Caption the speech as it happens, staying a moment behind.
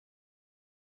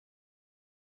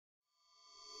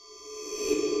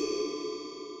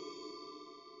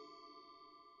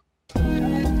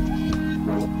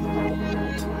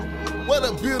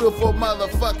a beautiful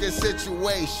motherfucking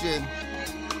situation.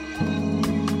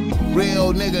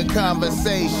 Real nigga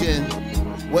conversation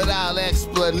without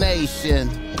explanation.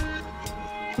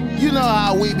 You know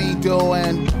how we be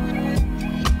doing.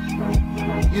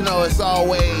 You know it's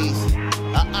always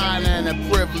an honor and a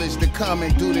privilege to come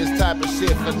and do this type of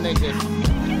shit for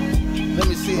niggas. Let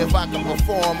me see if I can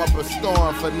perform up a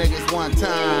storm for niggas one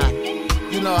time.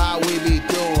 You know how we be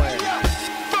doing.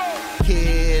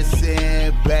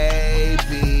 Kissing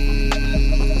babies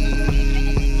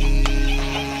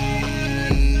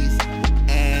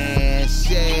and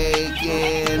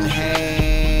shaking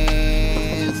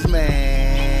hands,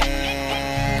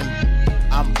 man.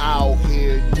 I'm out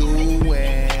here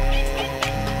doing.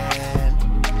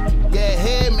 Yeah,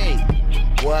 hear me?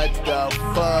 What the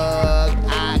fuck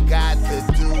I got to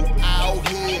do out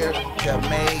here to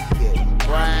make it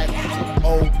crack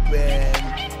open?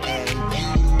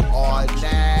 Are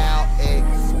now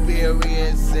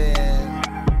experiencing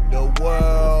the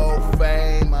world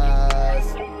famous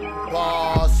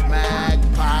Boss Mac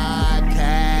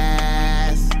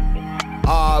podcast.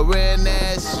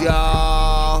 RNS,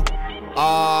 y'all.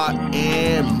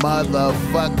 RN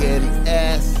motherfucking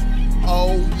S.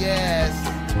 Oh, yes.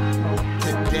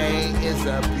 Today is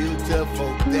a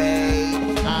beautiful day.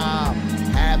 I'm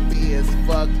happy as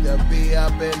fuck to be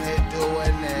up in here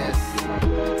doing this.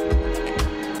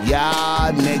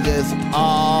 Y'all niggas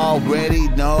already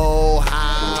know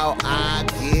how I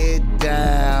get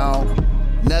down.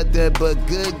 Nothing but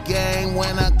good game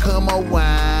when I come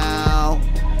around.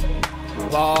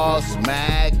 Boss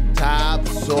Mac,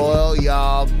 topsoil,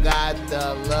 y'all got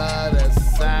the love to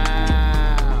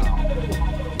sound.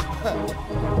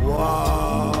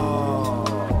 Whoa.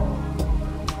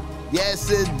 Yes,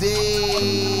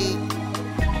 indeed.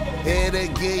 Here to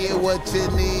give you what you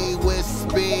need with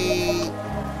speed.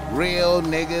 Real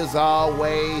niggas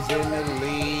always in the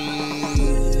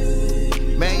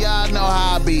lead. Man, y'all know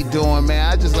how I be doing, man.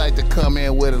 I just like to come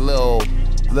in with a little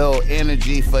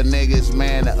energy for niggas,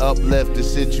 man, to uplift the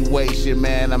situation,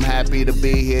 man. I'm happy to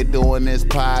be here doing this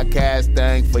podcast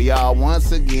thing for y'all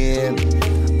once again.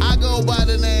 I go by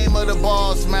the name of the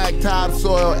Boss Mac,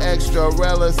 Topsoil, Extra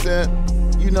Relevant.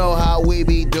 You know how we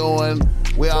be doing.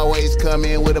 We always come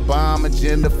in with a bomb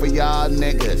agenda for y'all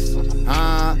niggas,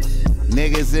 huh?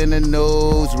 Niggas in the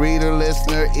news, reader,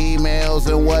 listener, emails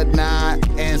and whatnot,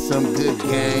 and some good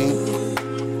game.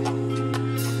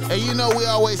 And you know we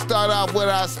always start off with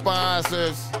our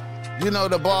sponsors. You know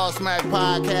the Boss Mac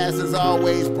podcast is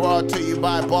always brought to you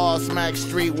by Boss Mac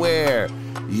Streetwear.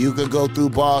 You could go through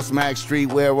Boss Mac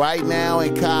Streetwear right now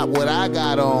and cop what I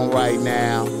got on right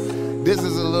now. This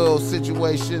is a little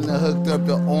situation that hooked up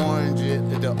the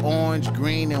orange,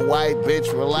 green, and white,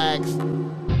 bitch, relax.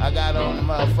 I got on the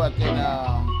motherfucking,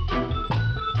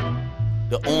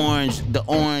 the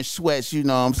orange sweats, you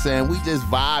know what I'm saying? We just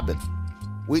vibing.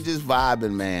 We just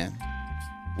vibing, man.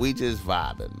 We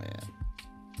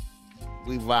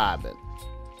vibing.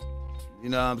 You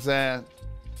know what I'm saying?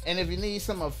 And if you need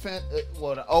some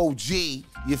the OG,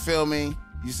 you feel me?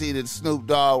 You see the Snoop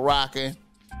Dogg rocking.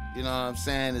 You know what I'm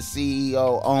saying? The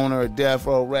CEO, owner of Death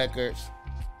Row Records.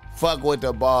 Fuck with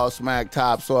the Boss Mac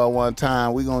Topsoil one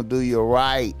time. We gonna do you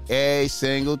right every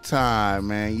single time,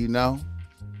 man, you know?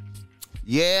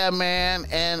 Yeah, man.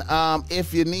 And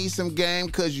if you need some game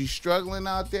because you struggling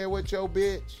out there with your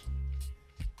bitch,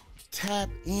 tap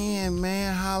in,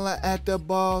 man. Holla at the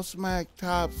Boss Mac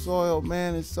Topsoil,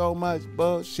 man. There's so much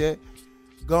bullshit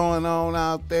going on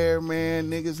out there, man.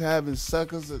 Niggas having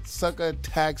sucker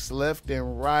attacks left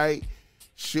and right.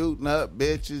 Shooting up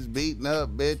bitches, beating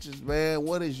up bitches, man.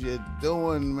 What is you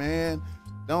doing, man?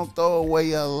 Don't throw away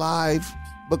your life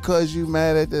because you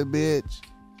mad at the bitch.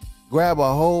 Grab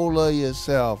a hold of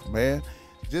yourself, man.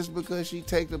 Just because she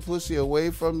take the pussy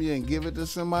away from you and give it to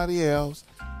somebody else,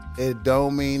 it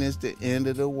don't mean it's the end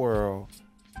of the world.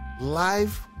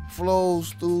 Life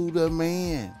flows through the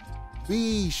man.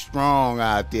 Be strong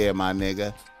out there, my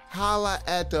nigga. Holla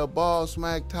at the Boss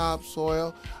Mac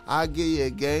Topsoil. I give you a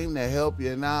game to help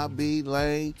you not be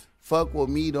lame. Fuck with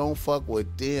me, don't fuck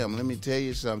with them. Let me tell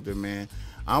you something, man.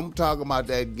 I'm talking about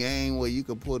that game where you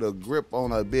can put a grip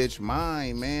on a bitch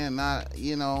mind, man. Not,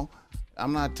 you know, I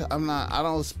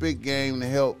don't spit game to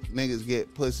help niggas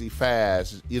get pussy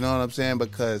fast. You know what I'm saying?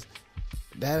 Because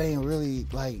that ain't really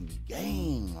like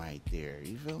game right there.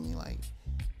 You feel me? Like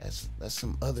that's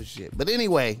some other shit. But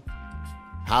anyway,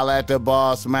 holla at the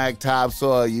Boss Mac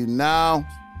Topsoil, you know.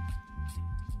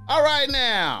 All right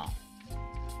now,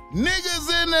 niggas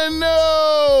in the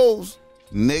news.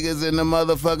 Niggas in the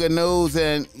motherfucking news,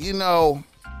 and you know,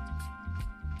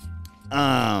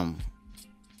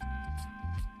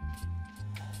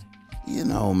 you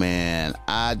know, man,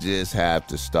 I just have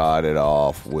to start it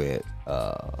off with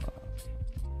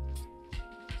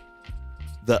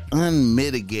the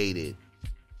unmitigated.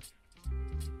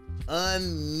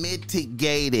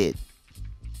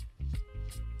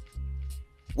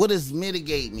 What does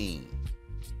mitigate mean?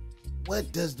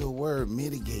 What does the word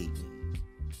mitigate mean?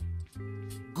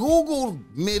 Google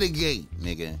mitigate,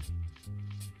 nigga.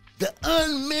 The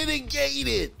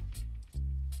unmitigated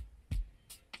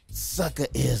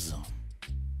suckerism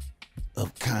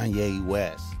of Kanye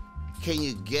West. Can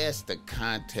you guess the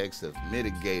context of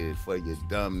mitigated for you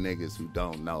dumb niggas who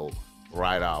don't know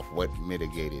right off what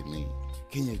mitigated means?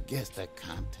 Can you guess that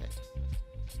context?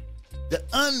 The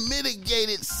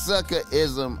unmitigated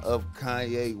suckerism of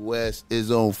Kanye West is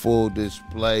on full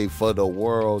display for the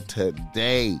world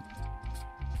today.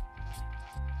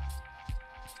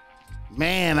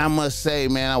 Man, I must say,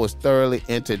 man, I was thoroughly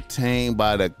entertained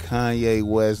by the Kanye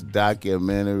West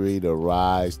documentary, The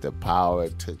Rise to Power.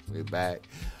 It took me back.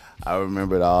 I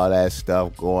remembered all that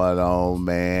stuff going on,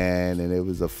 man, and it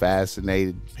was a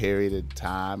fascinating period of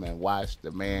time, and watched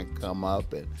the man come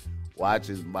up and watch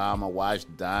his mama, watch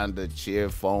Donda cheer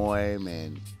for him,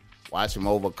 and watch him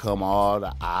overcome all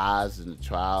the odds and the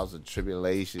trials and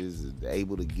tribulations, and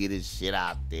able to get his shit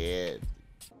out there,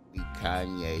 beat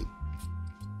Kanye.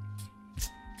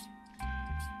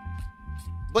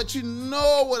 But you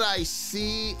know what I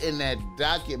see in that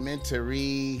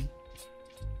documentary?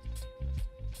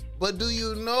 But do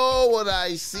you know what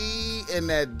I see in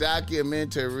that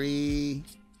documentary?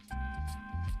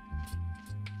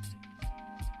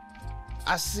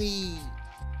 I see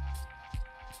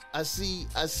the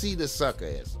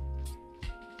suckerism.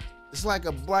 It's like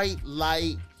a bright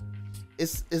light.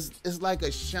 It's like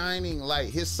a shining light.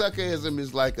 His suckerism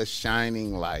is like a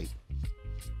shining light.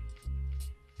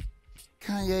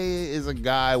 Kanye is a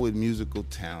guy with musical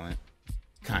talent,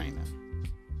 kinda.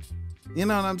 You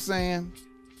know what I'm saying?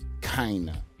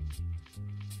 Kinda.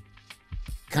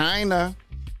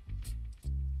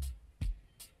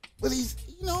 But he's,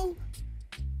 you know,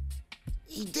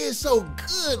 he did so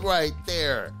good right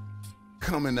there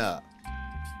coming up.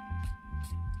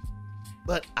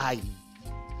 But I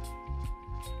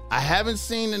haven't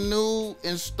seen the new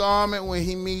installment when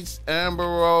he meets Amber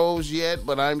Rose yet,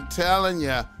 but I'm telling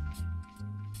you,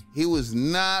 he was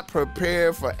not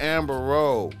prepared for Amber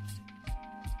Rose.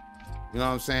 You know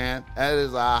what I'm saying? That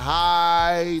is a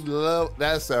high level,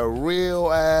 that's a real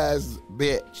ass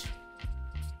bitch.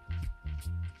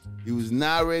 He was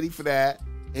not ready for that,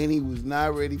 and he was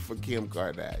not ready for Kim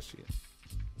Kardashian.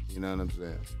 You know what I'm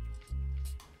saying?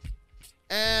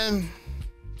 And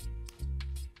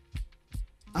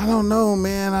I don't know,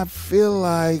 man. I feel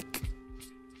like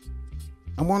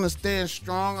I want to stand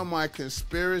strong on my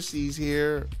conspiracies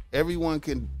here. Everyone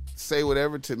can say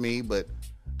whatever to me, but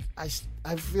I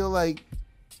feel like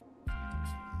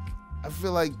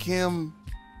Kim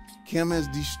is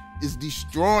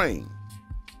destroying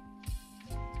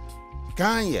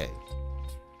Kanye.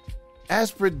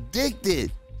 As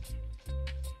predicted,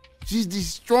 she's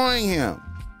destroying him.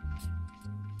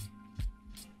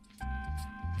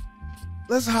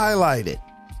 Let's highlight it.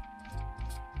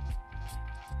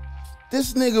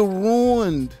 This nigga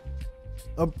ruined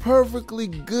a perfectly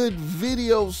good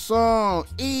video song,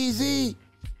 Easy.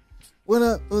 With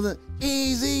a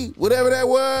Easy, whatever that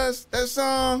was, that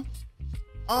song.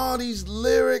 All these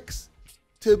lyrics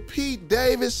to Pete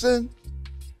Davidson.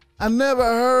 I never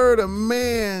heard a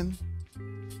man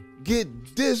get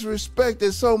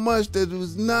disrespected so much that it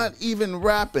was not even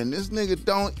rapping. This nigga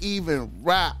don't even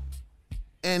rap.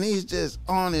 And he's just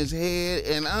on his head,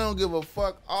 and I don't give a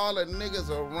fuck. All the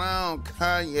niggas around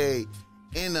Kanye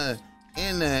in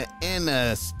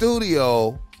a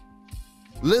studio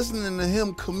listening to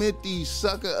him commit these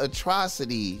sucker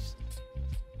atrocities.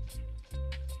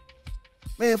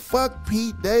 Man, fuck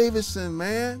Pete Davidson,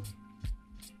 man.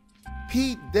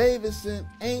 Pete Davidson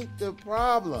ain't the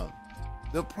problem.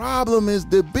 The problem is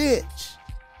the bitch.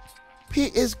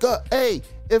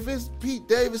 If it's Pete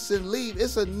Davidson leave,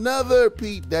 it's another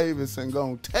Pete Davidson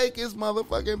gonna take his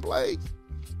motherfucking place.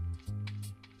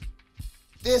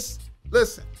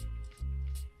 Listen.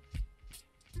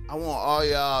 I want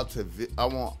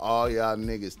all y'all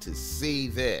niggas to see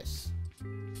this.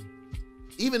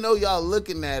 Even though y'all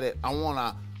looking at it, I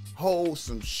wanna hold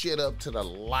some shit up to the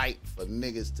light for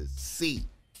niggas to see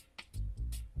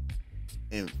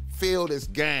and feel this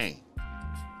game.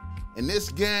 And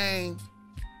this game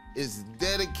is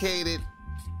dedicated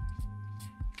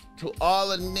to all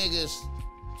the niggas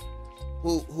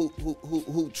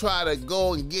who try to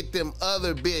go and get them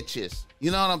other bitches.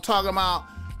 You know what I'm talking about?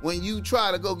 When you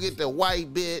try to go get the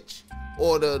white bitch,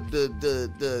 or the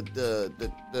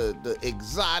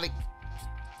exotic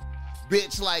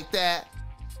bitch like that.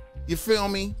 You feel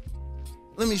me?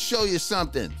 Let me show you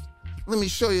something. Let me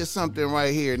show you something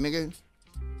right here, nigga.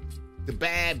 The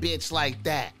bad bitch like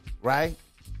that, right?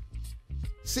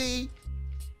 See?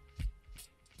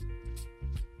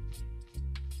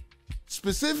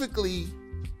 Specifically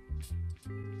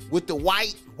with the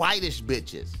whitish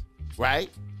bitches, right?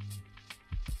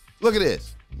 Look at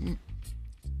this.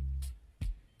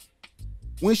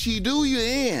 When she do you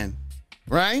in,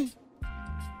 right?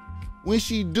 When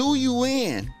she do you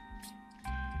in,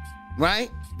 right?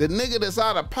 The nigga that's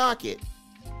out of pocket,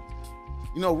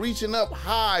 you know, reaching up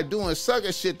high, doing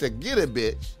sucker shit to get a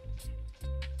bitch.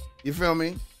 You feel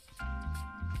me?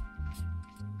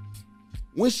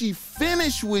 When she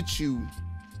finish with you,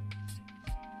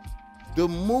 the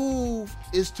move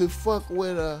is to fuck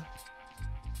with a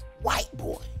white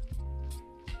boy.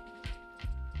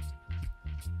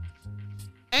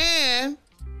 And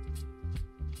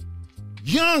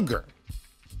younger.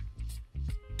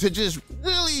 To just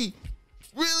really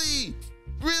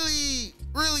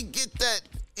get that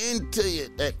into you,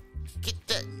 get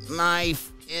that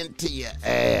knife into your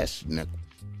ass, nigga.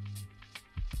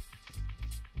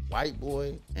 White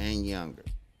boy and younger.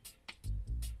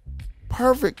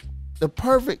 The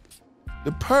perfect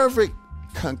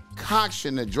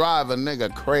concoction to drive a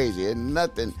nigga crazy. And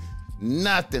nothing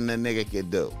the nigga can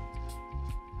do.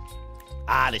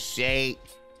 Out of shape,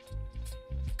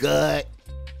 gut.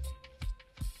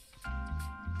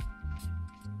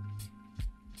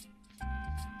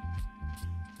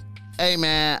 Hey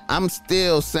man, I'm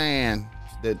still saying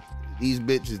that these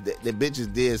bitches, the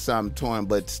bitches did something to him,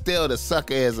 but still the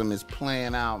suckerism is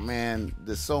playing out, man.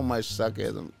 There's so much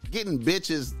suckerism. Getting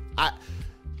bitches,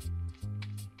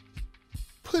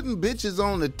 putting bitches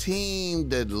on the team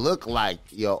that look like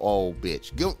your old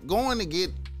bitch. Going to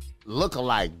get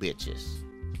look-alike bitches.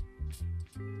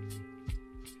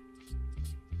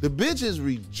 The bitches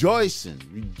rejoicing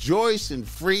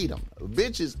freedom. The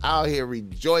bitches out here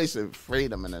rejoicing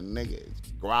freedom, and the nigga is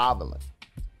groveling.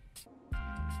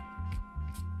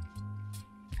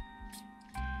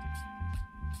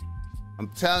 I'm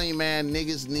telling you, man,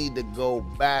 niggas need to go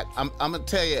back. I'm gonna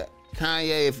tell you,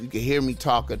 Kanye, if you can hear me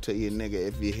talking to you, nigga,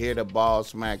 if you hear the ball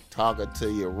smack talking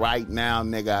to you right now,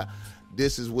 nigga,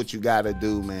 this is what you gotta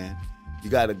do, man. You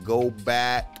gotta go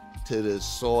back to the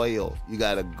soil. You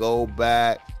gotta go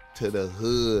back to the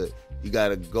hood. You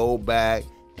gotta go back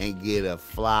and get a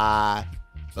fly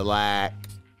black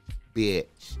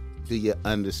bitch. Do you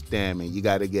understand me? You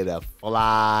gotta get a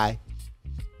fly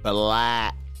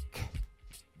black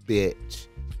bitch.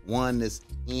 One that's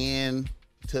into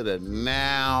the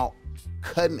now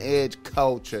cutting edge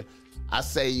culture. I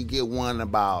say you get one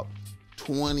about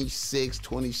 26,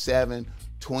 27,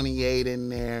 28 in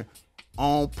there,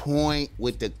 on point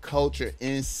with the culture,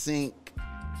 in sync.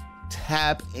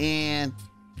 Tap in,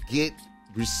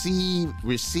 receive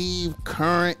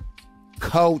current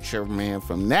culture, man,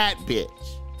 from that bitch.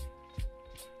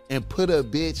 And put a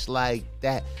bitch like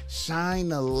that.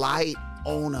 Shine a light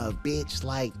on a bitch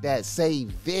like that. Say,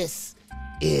 this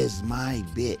is my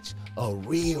bitch, a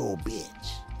real bitch.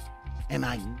 And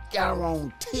I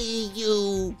guarantee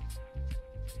you,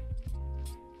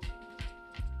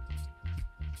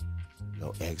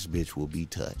 your ex-bitch will be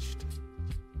touched.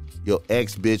 Your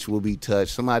ex-bitch will be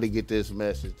touched. Somebody get this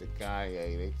message to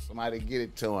Kanye. Somebody get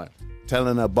it to him.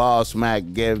 Telling a ball smack,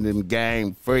 giving him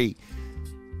game free.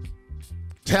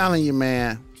 Telling you,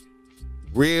 man,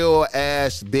 real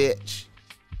ass bitch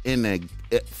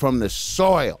from the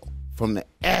soil, from the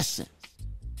essence,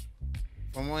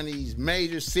 from one of these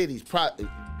major cities,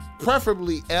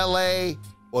 preferably LA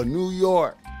or New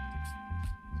York,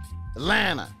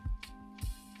 Atlanta.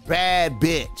 Bad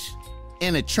bitch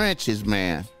in the trenches,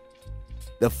 man.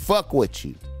 The fuck with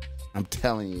you. I'm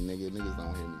telling you, niggas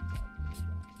don't hear me talk.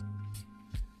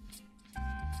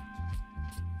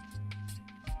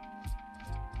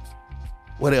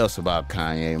 What else about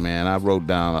Kanye, man? I wrote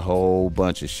down a whole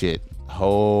bunch of shit.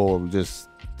 Just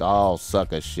all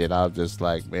sucker shit. I was just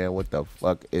like, man, what the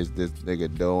fuck is this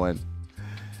nigga doing?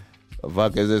 The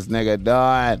fuck is this nigga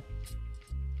doing?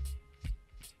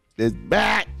 This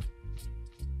back.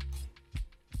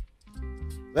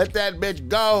 Let that bitch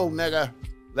go, nigga.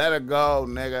 Let her go,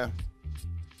 nigga.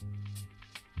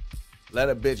 Let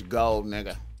a bitch go,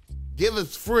 nigga. Give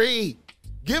us free.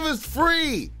 Give us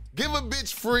free. Give a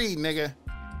bitch free, nigga.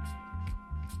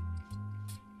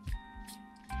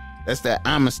 That's that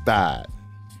Amistad.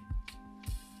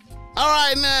 All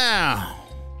right, now.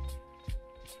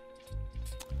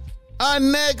 Our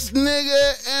next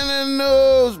nigga in the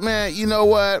news, man. You know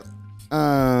what?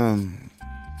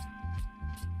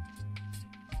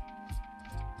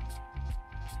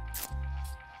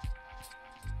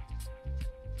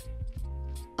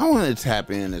 I want to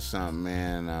tap into something,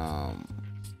 man.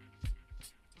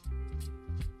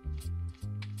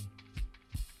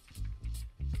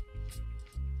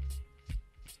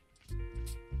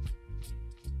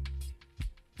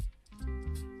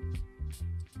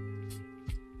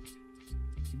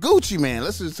 Gucci Mane.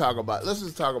 Let's talk about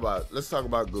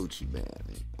Gucci Mane. You know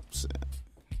what I'm saying?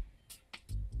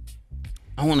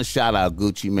 I want to shout out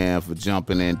Gucci Mane for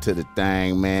jumping into the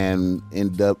thing, man.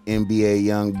 NBA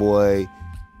YoungBoy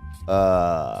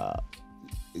got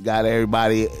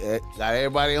everybody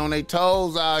on their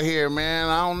toes out here, man.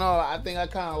 I don't know. I think I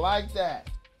kind of like that.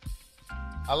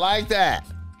 I like that.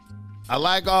 I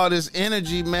like all this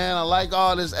energy, man. I like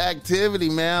all this activity,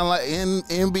 man. Like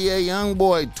NBA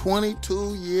YoungBoy,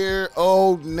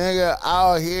 22-year-old nigga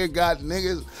out here got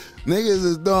niggas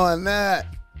is doing that.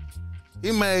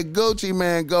 He made Gucci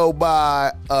Mane go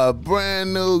buy a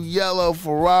brand new yellow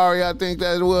Ferrari, I think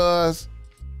that was,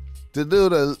 to do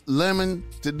the lemonade,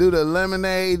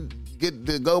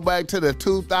 to go back to the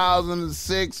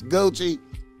 2006 Gucci.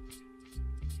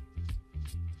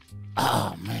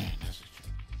 Oh man.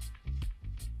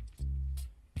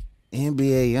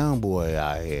 NBA YoungBoy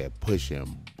out here pushing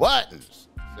buttons.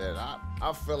 Said,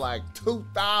 I feel like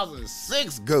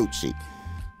 2006 Gucci.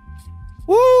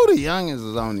 Woo, the youngest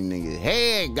is on the niggas'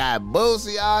 head. Got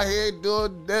Boosie out here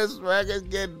doing this record,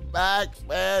 getting back,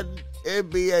 man.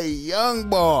 NBA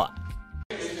YoungBoy.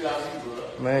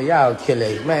 Man, y'all kill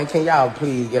it. Man, can y'all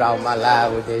please get off my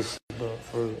live with that shit, bro?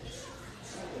 For real.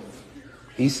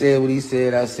 He said what he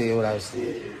said, I said what I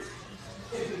said.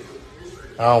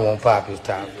 I don't want Poppy's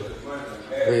top, bro.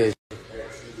 I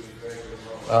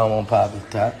don't want Poppy's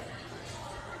top.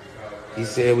 He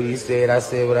said what he said, I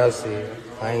said what I said.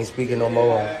 I ain't speaking no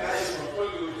more.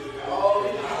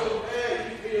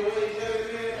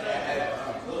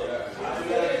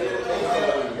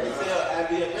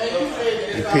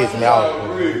 He pissed me off,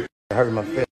 bro. It hurt my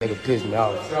face, nigga pissed me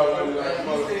off.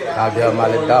 Out there with my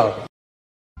little dog.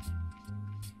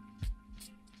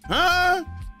 Huh?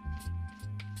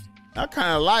 I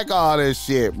kind of like all this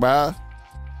shit, bro.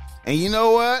 And you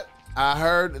know what? I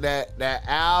heard that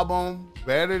album,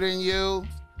 Better Than You,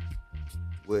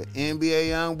 with NBA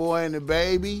YoungBoy and the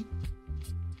Baby.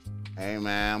 Hey,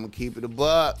 man, I'm going to keep it a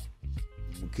buck.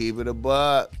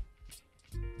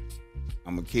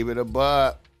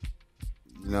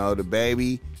 You know, the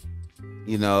baby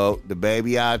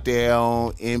out there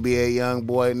on NBA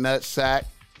YoungBoy nutsack,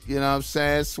 you know what I'm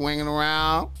saying, swinging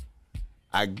around.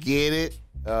 I get it.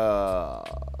 You know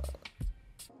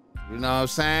what I'm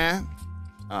saying?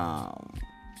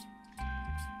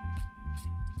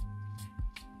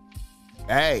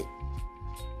 Hey,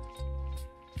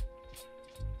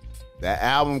 that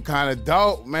album kind of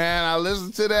dope, man. I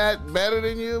listened to that Better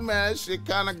Than You, man. That shit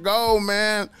kind of gold,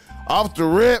 man. Off the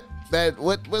rip, that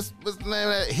what's the name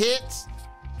of that? Hit,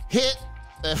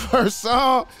 that first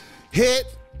song, Hit,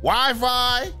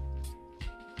 Wi-Fi.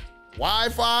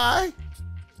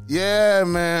 Yeah,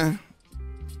 man.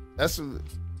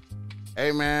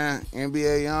 Hey, man,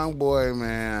 NBA YoungBoy,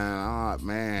 man. Oh,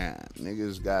 man.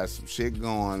 Niggas got some shit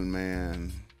going,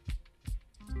 man.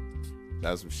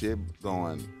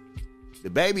 The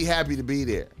baby happy to be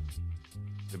there.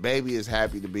 The baby is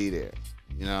happy to be there.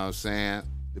 You know what I'm saying?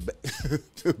 The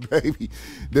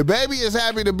baby is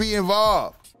happy to be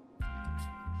involved.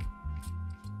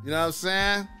 You know what I'm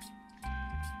saying?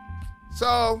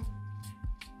 So,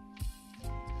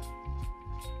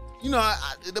 you know,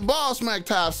 the Ball Smack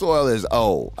Topsoil is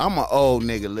old. I'm an old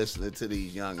nigga listening to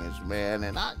these youngins, man.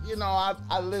 And I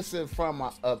listen from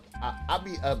I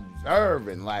be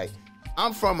observing. Like,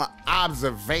 I'm from an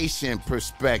observation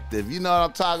perspective. You know what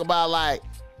I'm talking about? Like,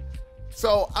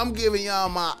 so I'm giving y'all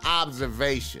my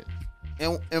observation.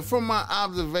 And from my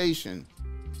observation,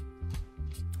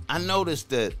 I noticed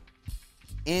that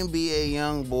NBA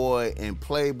YoungBoy and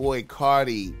Playboi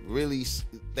Carti really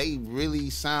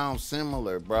sound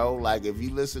similar, bro. Like, if you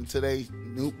listen to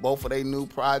both of their new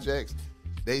projects,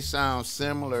 they sound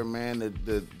similar, man.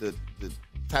 The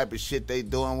type of shit they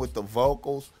doing with the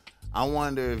vocals. I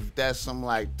wonder if that's some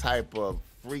like type of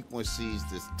frequencies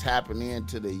that's tapping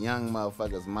into the young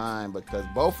motherfuckers' mind, because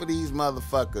both of these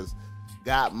motherfuckers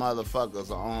got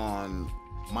motherfuckers on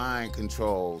mind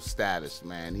control status,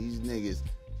 man. These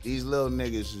little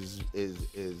niggas is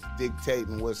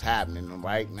dictating what's happening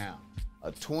right now.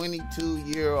 A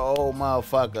 22-year-old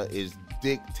motherfucker is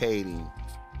dictating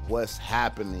what's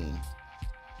happening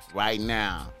right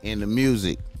now in the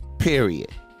music, period.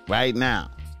 Right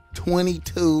now.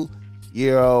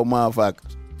 22-year-old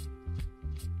motherfuckers.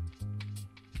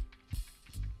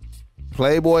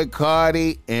 Playboy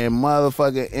Cardi and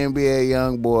motherfucking NBA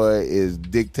Youngboy is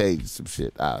dictating some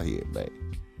shit out here, baby.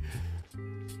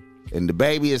 And the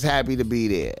baby is happy to be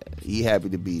there. He happy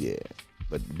to be there.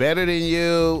 But Better Than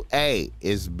You, hey,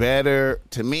 it's better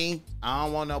to me. I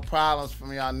don't want no problems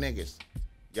from y'all niggas.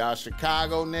 Y'all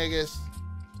Chicago niggas,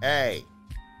 hey,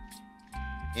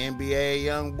 NBA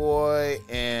Youngboy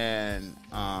and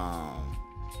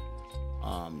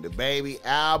the Baby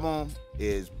album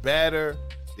is better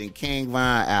than King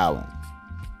Von album.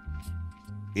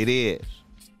 It is.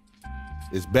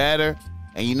 It's better.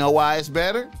 And you know why it's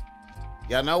better?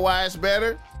 Y'all know why it's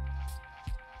better?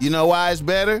 You know why it's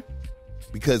better?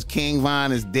 Because King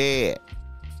Von is dead.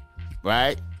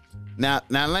 Right? Now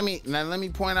let me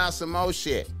point out some more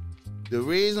shit. The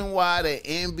reason why the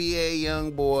NBA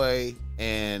Youngboy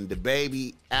and the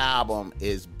Baby album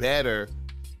is better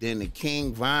than the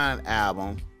King Von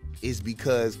album is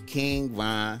because King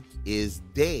Von is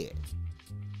dead.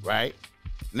 Right?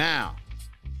 Now,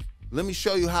 let me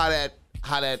show you how that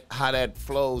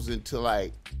flows into,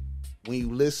 like, when you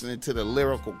listening to the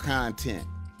lyrical content.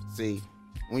 See,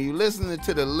 when you listening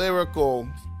to the lyrical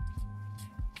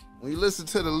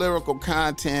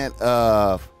content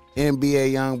of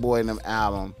NBA Youngboy and them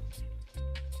album,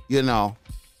 you know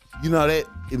that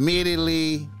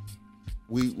immediately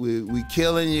we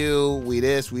killing you, we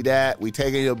this, we that, we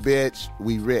taking your bitch,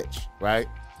 we rich, right?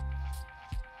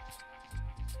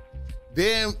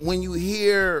 Then when you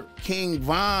hear King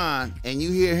Von and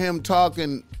you hear him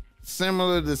talking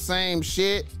similar to the same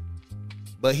shit,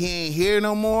 but he ain't here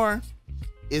no more,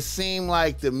 it seemed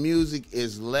like the music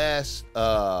is less,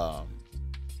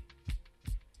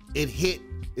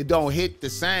 it don't hit the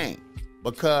same,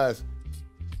 because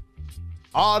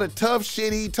all the tough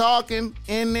shit he talking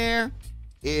in there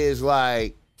is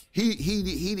like he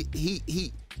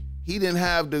didn't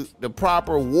have the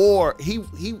proper war. He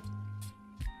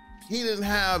didn't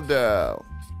have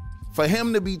for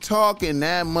him to be talking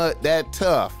that much, that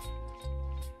tough.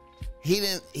 He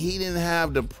didn't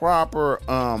have the proper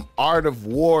art of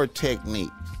war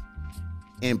techniques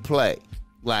in play.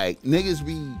 Like, niggas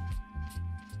be,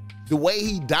 the way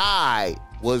he died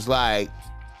was like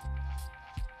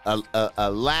a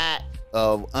lack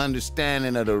of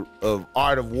understanding of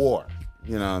art of war.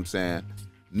 You know what I'm saying?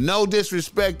 No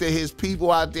disrespect to his people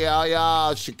out there. All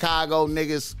y'all Chicago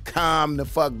niggas, calm the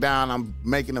fuck down. I'm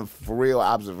making a for real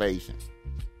observation.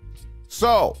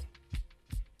 So,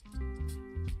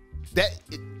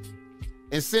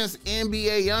 and since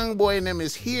NBA Youngboy and them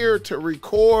is here to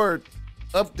record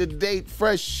up-to-date,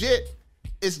 fresh shit,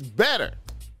 it's better.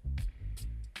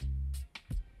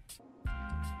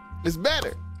 It's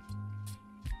better.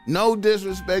 No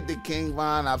disrespect to King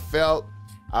Von. I felt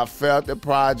the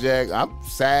project. I'm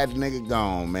sad the nigga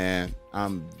gone, man.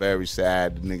 I'm very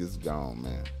sad the nigga's gone,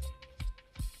 man.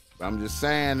 But I'm just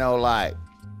saying, though, like,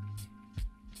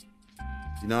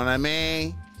 you know what I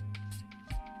mean?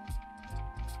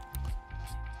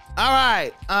 All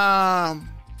right.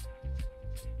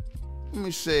 Let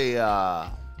me see.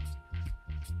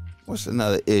 What's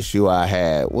another issue I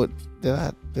had? What did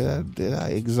I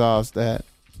exhaust that?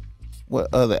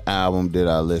 What other album did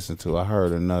I listen to? I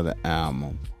heard another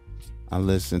album. I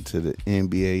listened to the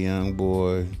NBA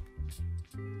Youngboy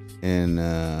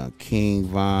and King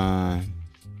Von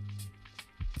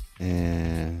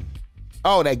and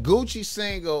that Gucci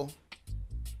single.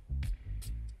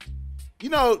 You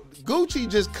know, Gucci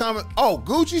just coming.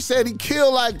 Gucci said he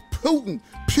killed like Putin.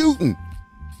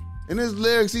 In his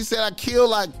lyrics, he said, I kill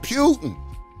like Putin.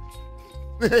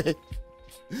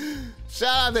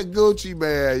 Shout out to Gucci,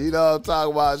 man. You know what I'm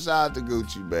talking about? Shout out to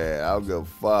Gucci, man. I don't give a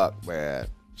fuck, man.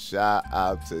 Shout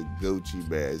out to Gucci,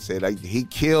 man. He said like, he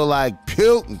killed like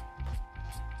Putin.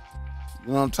 You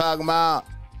know what I'm talking about?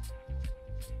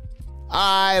 All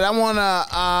right, I want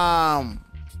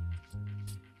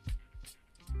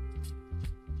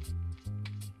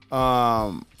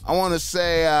to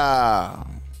say, I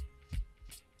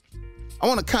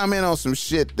want to comment on some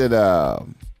shit that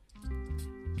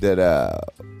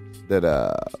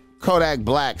Kodak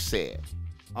Black said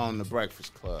on The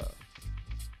Breakfast Club.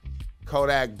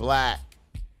 Kodak Black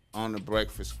on The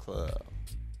Breakfast Club.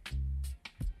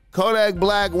 Kodak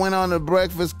Black went on The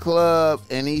Breakfast Club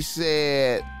and he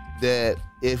said that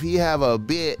if he have a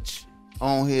bitch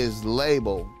on his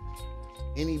label,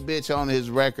 any bitch on his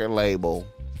record label,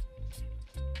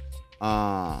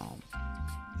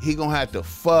 he gonna have to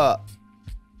fuck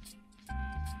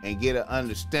and get an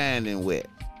understanding with,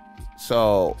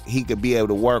 so he could be able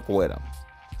to work with them,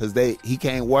 because he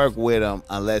can't work with them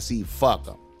unless he fuck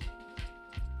them.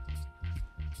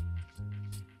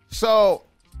 So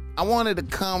I wanted to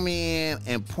come in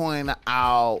and point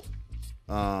out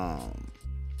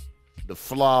the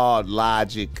flawed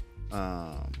logic.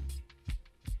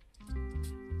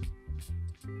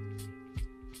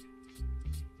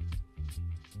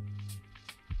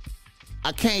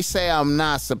 I can't say I'm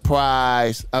not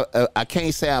surprised. I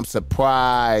can't say I'm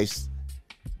surprised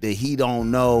that he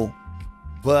don't know,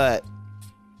 but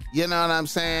you know what I'm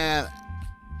saying?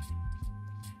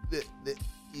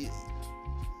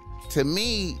 To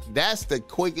me, that's the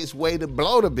quickest way to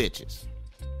blow the bitches.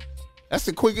 That's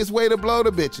the quickest way to blow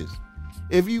the bitches.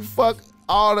 If you fuck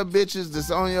all the bitches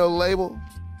that's on your label,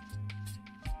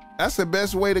 that's the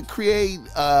best way to create.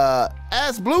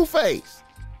 Ask Blueface.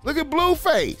 Look at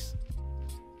Blueface.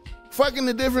 Fucking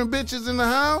the different bitches in the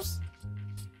house.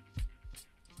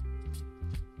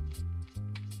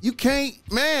 You can't,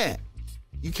 man.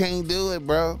 You can't do it,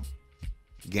 bro.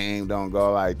 The game don't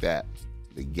go like that.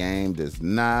 The game does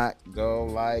not go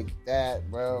like that,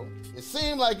 bro. It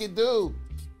seemed like it do.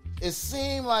 It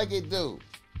seemed like it do.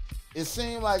 It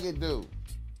seemed like it do.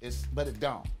 But it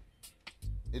don't.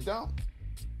 It don't.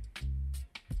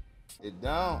 It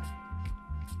don't.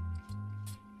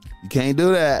 You can't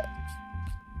do that.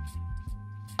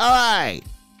 All right.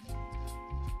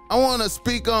 I want to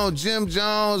speak on Jim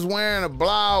Jones wearing a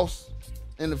blouse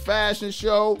in the fashion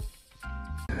show.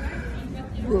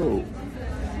 Bro,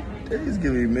 they just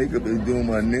giving me makeup and doing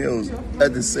my nails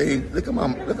at the same. Look at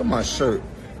my shirt.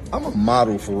 I'm a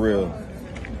model for real.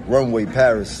 Runway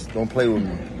Paris. Don't play with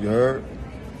me. You heard?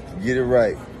 Get it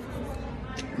right.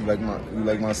 You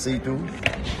like my see-through?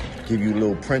 Give you a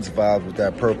little Prince vibes with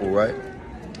that purple, right?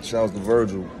 Shouts to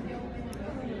Virgil.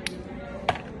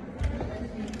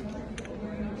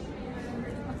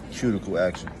 Cuticle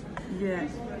action. Yeah.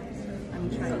 I'm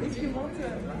trying.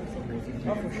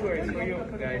 Oh, for sure. It's for you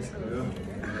guys.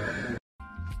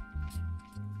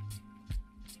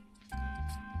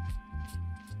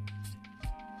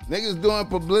 Niggas doing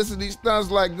publicity stunts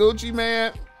like Gucci,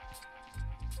 man.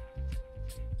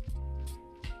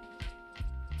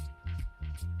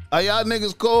 Are y'all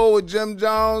niggas cool with Jim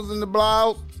Jones and the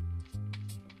blouse?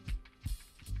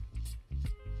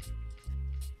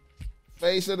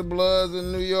 Face of the Bloods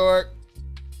in New York.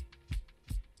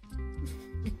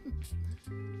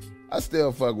 I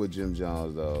still fuck with Jim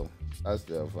Jones though. I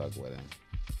still fuck with him.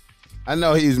 I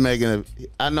know he's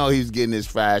getting his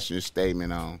fashion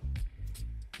statement on.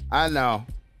 I know.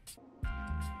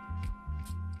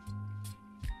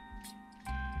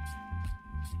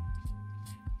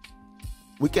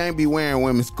 We can't be wearing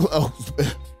women's clothes.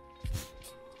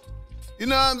 You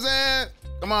know what I'm saying?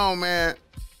 Come on, man.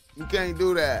 We can't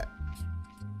do that.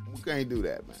 We can't do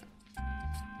that, man.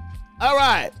 All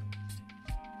right.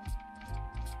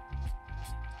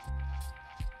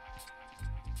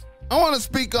 I want to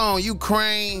speak on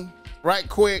Ukraine right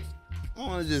quick. I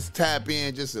want to just tap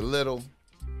in just a little.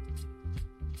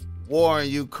 War in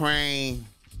Ukraine.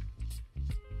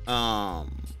 All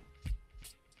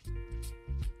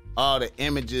the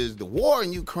images. The war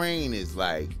in Ukraine is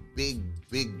like big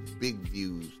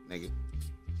views, nigga.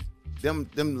 Them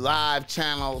live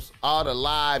channels, all the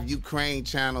live Ukraine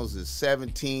channels is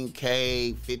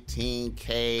 17K,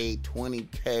 15K,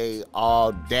 20K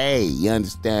all day. You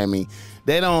understand me?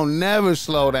 They don't never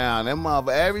slow down.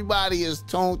 Everybody is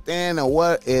tuned in on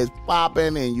what is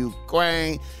popping in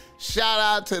Ukraine. Shout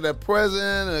out to the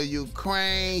president of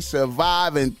Ukraine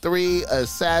surviving 3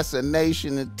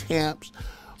 assassination attempts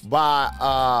by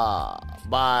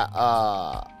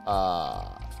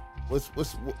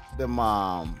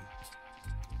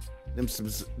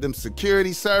them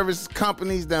security service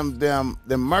companies, them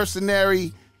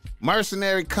mercenary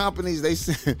companies. They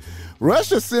send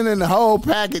Russia sending the whole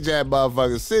package at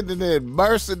motherfuckers, sending in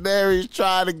mercenaries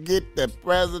trying to get the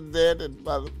president and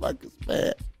motherfuckers,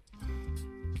 man.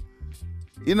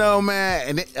 You know,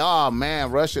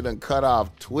 man, Russia done cut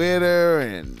off Twitter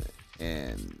and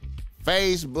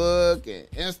Facebook and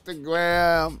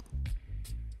Instagram.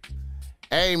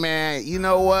 Hey, man, you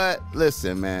know what?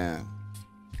 Listen, man.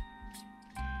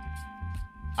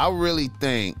 I really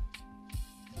think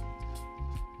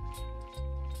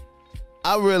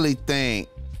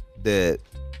that,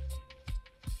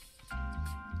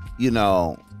 you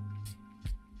know,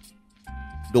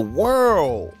 the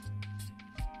world,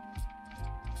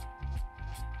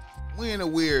 we in a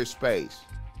weird space.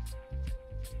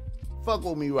 Fuck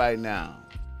with me right now.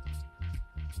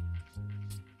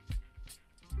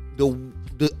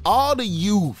 All the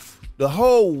youth, the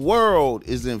whole world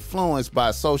is influenced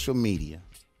by social media.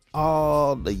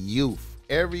 All the youth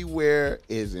everywhere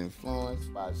is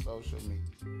influenced by social media.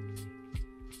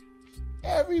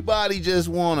 Everybody just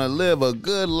want to live a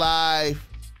good life,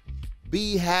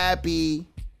 be happy,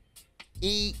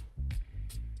 eat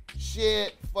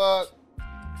shit, fuck,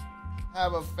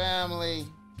 have a family,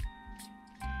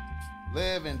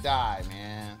 live and die,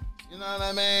 man. You know what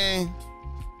I mean?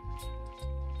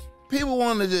 People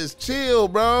want to just chill,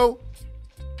 bro.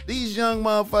 These young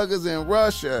motherfuckers in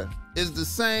Russia is the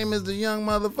same as the young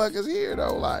motherfuckers here,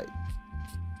 though, like.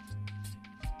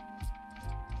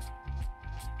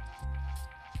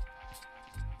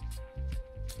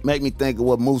 Make me think of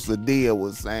what Musa Dia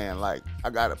was saying. Like,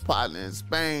 I got a partner in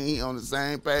Spain. He on the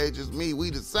same page as me. We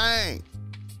the same.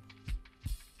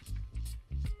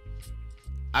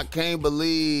 I can't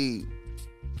believe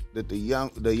that the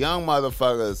young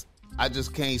motherfuckers, I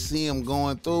just can't see them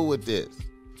going through with this.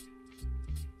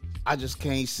 I just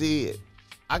can't see it.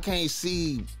 I can't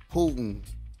see Putin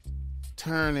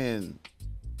turning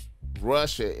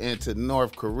Russia into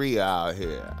North Korea out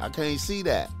here. I can't see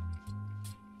that.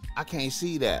 I can't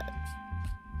see that.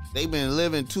 They've been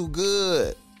living too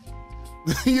good.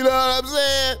 You know what I'm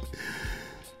saying?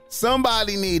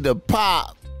 Somebody need to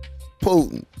pop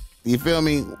Putin. You feel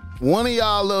me? One of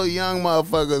y'all little young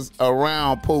motherfuckers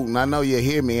around Putin, I know you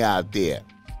hear me out there.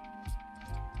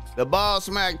 The ball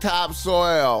smack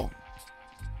topsoil,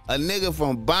 a nigga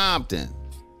from Bompton.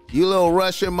 You little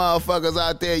Russian motherfuckers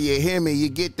out there, you hear me? You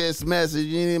get this message.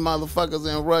 You need motherfuckers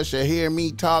in Russia hear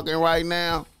me talking right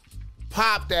now?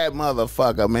 Pop that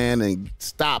motherfucker, man, and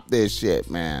stop this shit,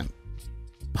 man.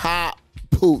 Pop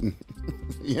Putin.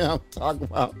 You know what I'm talking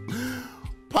about?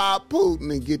 Pop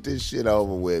Putin and get this shit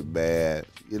over with, man.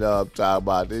 You know what I'm talking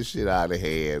about? This shit out of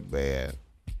hand, man.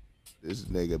 This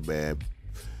nigga, man.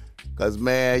 Because,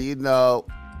 man, you know,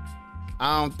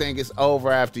 I don't think it's over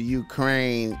after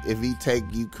Ukraine if he take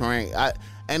Ukraine.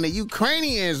 And the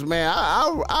Ukrainians, man,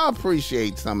 I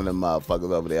appreciate some of the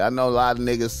motherfuckers over there. I know a lot of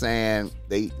niggas saying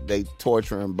they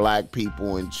torturing black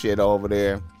people and shit over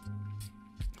there.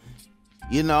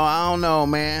 You know, I don't know,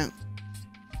 man.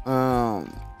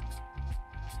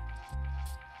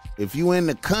 If you in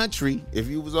the country, if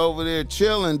you was over there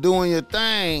chilling, doing your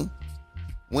thing,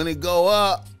 when it go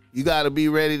up, you got to be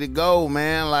ready to go,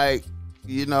 man. Like,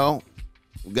 you know,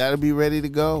 you got to be ready to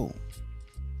go.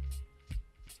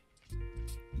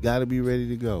 Got to be ready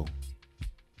to go.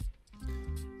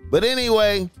 But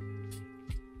anyway,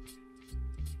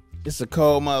 it's a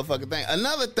cold motherfucking thing.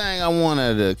 Another thing I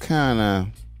wanted to kind of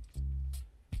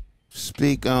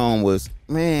speak on was,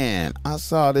 man, I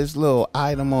saw this little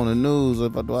item on the news.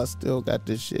 Do I still got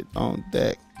this shit on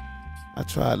deck? I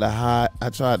tried to hide.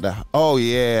 Oh,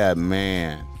 yeah,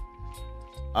 man.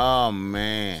 Oh,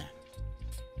 man.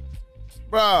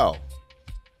 Bro.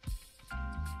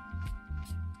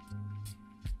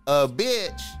 A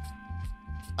bitch,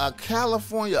 a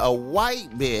white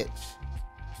bitch,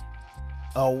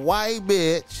 a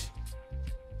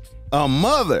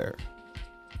mother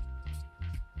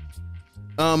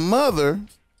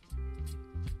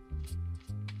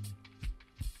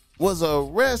was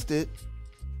arrested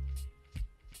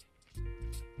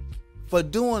for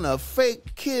doing a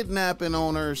fake kidnapping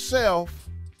on herself.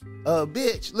 A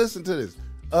bitch, listen to this,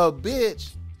 a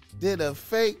bitch did a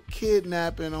fake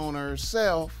kidnapping on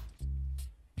herself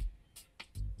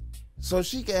so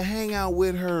she could hang out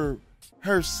with her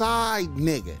side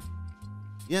nigga.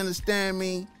 You understand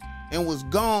me? And was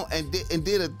gone and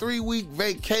did a 3-week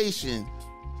vacation.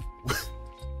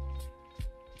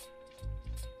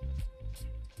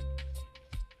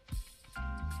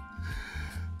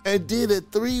 And did a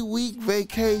 3-week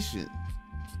vacation.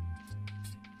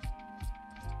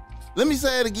 Let me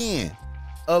say it again.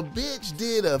 A bitch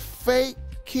did a fake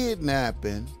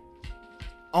kidnapping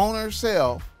on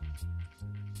herself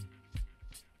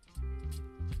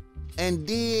and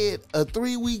did a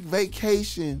 3-week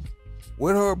vacation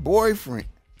with her boyfriend,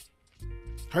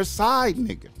 her side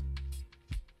nigga.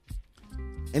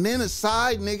 And then the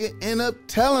side nigga end up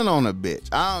telling on a bitch.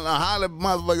 I don't know how the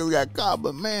motherfuckers got caught,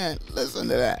 but man, listen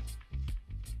to that.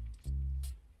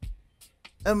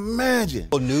 Imagine.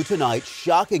 New tonight,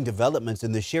 shocking developments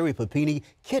in the Sherry Papini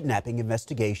kidnapping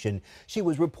investigation. She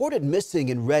was reported missing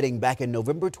in Redding back in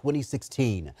November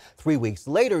 2016. 3 weeks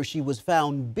later, she was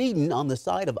found beaten on the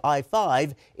side of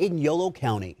I-5 in Yolo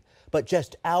County. But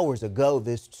just hours ago,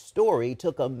 this story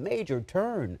took a major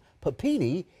turn.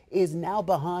 Papini is now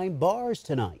behind bars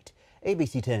tonight.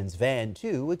 ABC 10's Van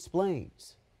Tu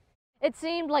explains. It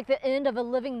seemed like the end of a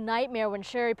living nightmare when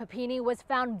Sherry Papini was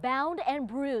found bound and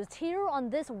bruised here on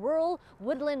this rural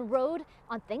Woodland Road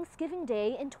on Thanksgiving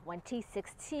Day in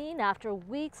 2016 after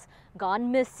weeks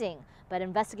gone missing. But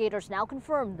investigators now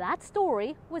confirm that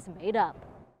story was made up.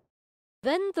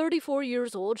 Then 34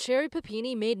 years old, Sherri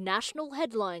Papini made national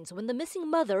headlines when the missing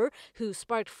mother, who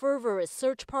sparked fervor at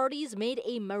search parties, made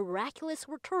a miraculous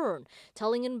return,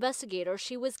 telling investigators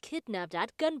she was kidnapped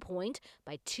at gunpoint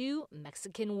by 2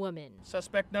 Mexican women.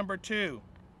 Suspect number 2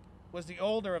 was the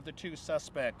older of the 2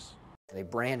 suspects. They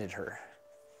branded her.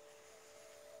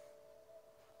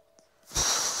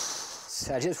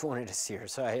 So I just wanted to see her,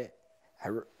 so I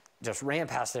just ran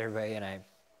past everybody and I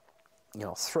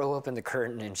throw open the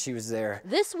curtain, and she was there.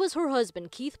 This was her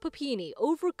husband, Keith Papini,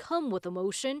 overcome with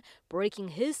emotion, breaking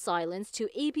his silence to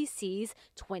ABC's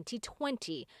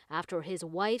 2020 after his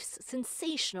wife's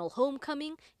sensational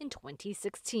homecoming in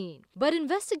 2016. But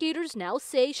investigators now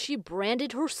say she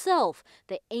branded herself.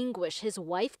 The anguish his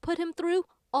wife put him through,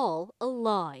 all a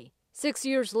lie. 6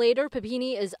 years later,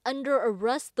 Papini is under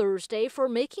arrest Thursday for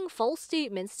making false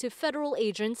statements to federal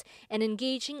agents and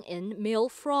engaging in mail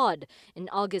fraud. In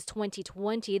August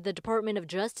 2020, the Department of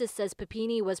Justice says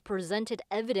Papini was presented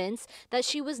evidence that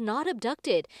she was not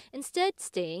abducted, instead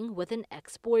staying with an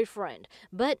ex-boyfriend.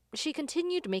 But she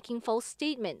continued making false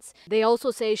statements. They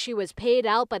also say she was paid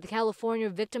out by the California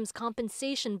Victims'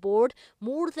 Compensation Board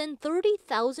more than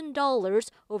 $30,000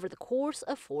 over the course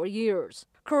of 4 years.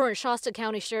 Current Shasta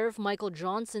County Sheriff Michael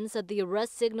Johnson said the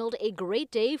arrest signaled a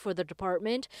great day for the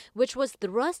department, which was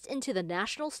thrust into the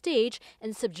national stage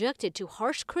and subjected to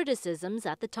harsh criticisms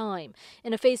at the time.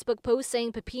 In a Facebook post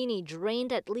saying Papini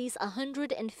drained at least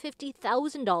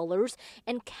 $150,000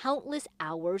 and countless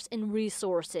hours in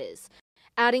resources.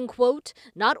 Adding, quote,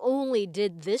 "Not only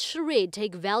did this charade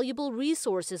take valuable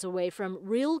resources away from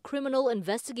real criminal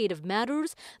investigative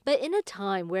matters, but in a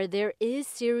time where there is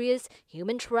serious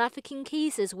human trafficking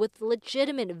cases with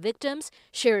legitimate victims,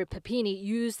 Sherri Papini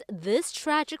used this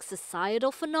tragic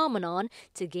societal phenomenon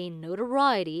to gain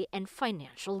notoriety and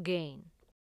financial gain."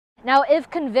 Now, if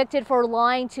convicted for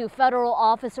lying to federal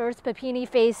officers, Papini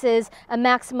faces a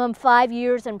maximum 5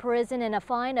 years in prison and a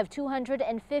fine of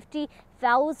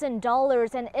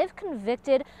 $250,000. And if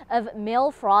convicted of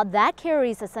mail fraud, that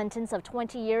carries a sentence of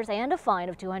 20 years and a fine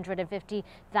of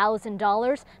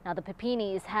 $250,000. Now, the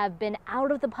Papinis have been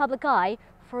out of the public eye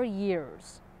for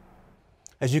years.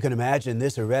 As you can imagine,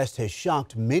 this arrest has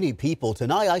shocked many people.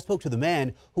 Tonight, I spoke to the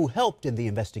man who helped in the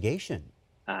investigation.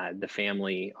 The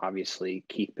family, obviously,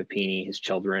 Keith Papini, his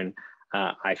children,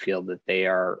 I feel that they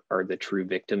are the true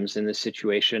victims in this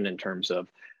situation in terms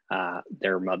of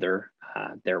their mother,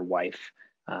 their wife,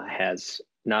 has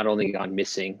not only gone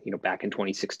missing, back in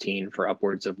 2016 for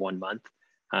upwards of 1 month,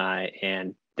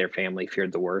 and their family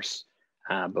feared the worst.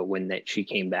 But when she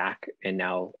came back, and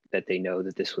now that they know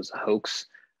that this was a hoax,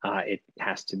 it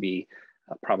has to be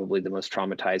probably the most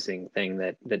traumatizing thing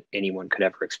that anyone could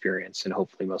ever experience, and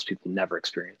hopefully most people never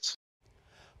experience.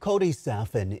 Cody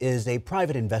Safin is a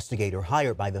private investigator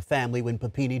hired by the family when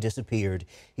Papini disappeared.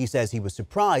 He says he was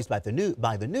surprised by the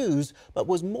news, but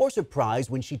was more surprised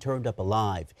when she turned up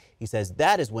alive. He says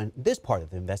that is when this part of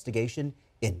the investigation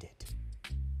ended.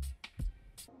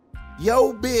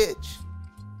 Yo, bitch,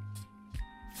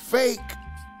 fake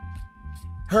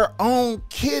her own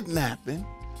kidnapping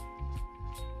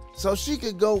so she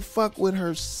could go fuck with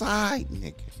her side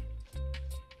nigga.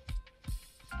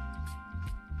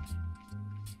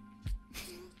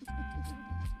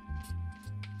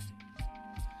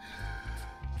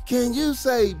 Can you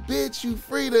say, bitch, you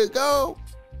free to go?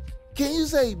 Can you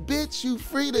say, bitch, you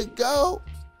free to go?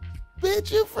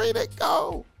 Bitch, you free to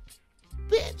go.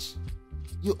 Bitch,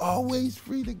 you always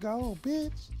free to go,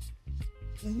 bitch.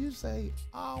 Can you say,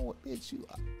 oh, bitch, you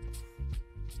are.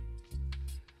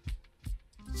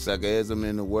 Suckerism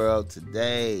in the world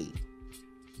today.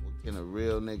 What can a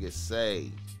real nigga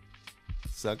say?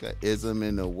 Suckerism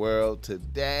in the world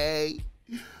today.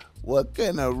 What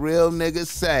can a real nigga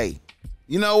say?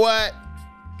 You know what?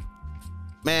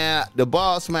 Man, the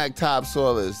Ball Smack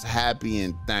Topsoil is happy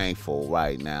and thankful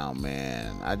right now,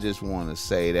 man. I just want to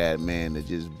say that, man, to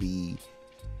just be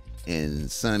in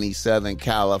sunny Southern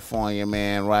California,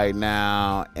 man, right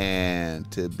now, and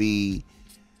to be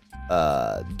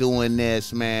doing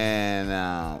this,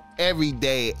 man, every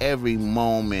day, every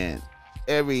moment,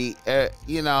 I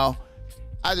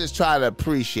just try to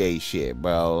appreciate shit,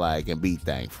 bro, like, and be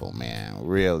thankful, man.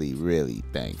 Really, really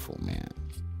thankful, man.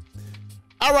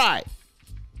 All right.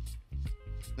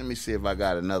 Let me see if I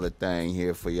got another thing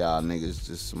here for y'all niggas,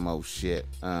 just some more shit.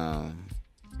 Another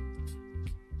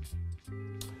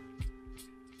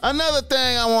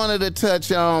thing I wanted to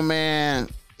touch on, man,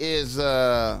 is,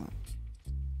 the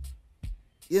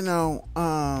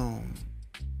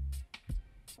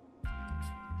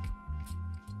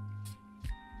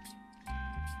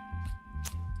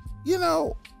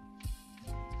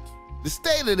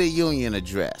State of the Union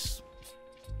address.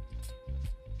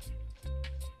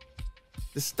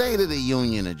 The State of the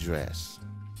Union address.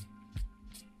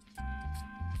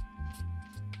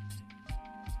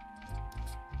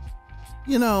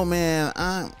 You know, man,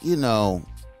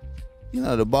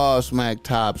 the ball smack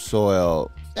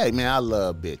topsoil. Hey, man, I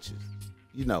love bitches.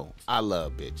 You know, I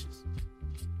love bitches.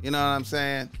 You know what I'm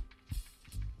saying?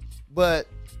 But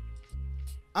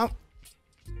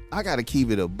I got to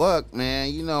keep it a buck,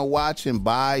 man. You know, watching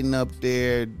Biden up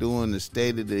there doing the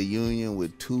State of the Union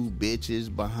with two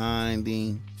bitches behind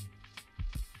him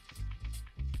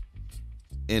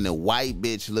and a white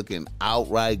bitch looking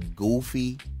outright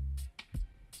goofy.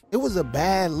 It was a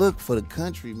bad look for the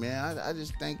country, man. I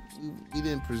just think we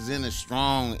didn't present a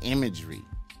strong imagery.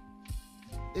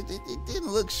 It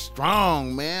didn't look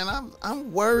strong, man.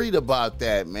 I'm worried about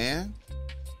that, man.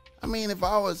 I mean, if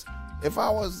I was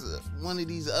one of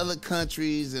these other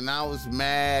countries and I was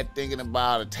mad thinking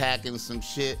about attacking some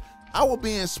shit, I would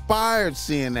be inspired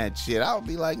seeing that shit. I would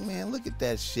be like, man, look at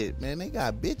that shit, man. They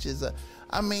got bitches.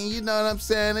 I mean, you know what I'm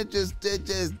saying? It just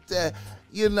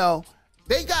you know.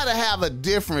 They got to have a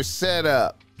different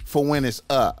setup for when it's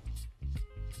up.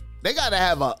 They got to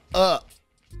have a up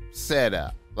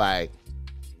setup. Like,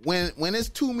 when it's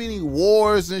too many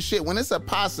wars and shit, when it's a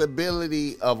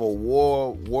possibility of a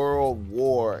world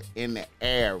war in the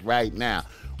air right now,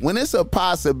 when it's a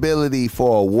possibility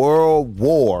for a world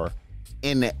war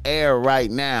in the air right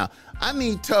now, I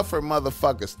need tougher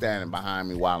motherfuckers standing behind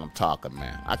me while I'm talking,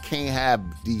 man. I can't have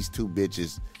these two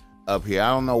bitches up here. I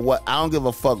don't give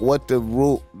a fuck what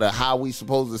how we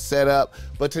supposed to set up,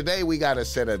 but today we got to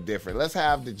set up different. Let's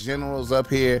have the generals up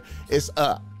here. It's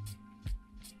up.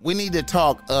 We need to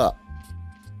talk up.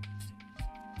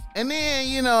 And then,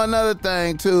 you know, another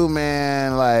thing too,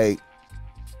 man, like,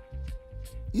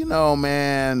 you know,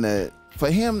 man,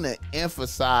 for him to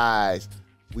emphasize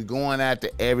we going after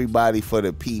everybody for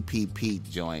the PPP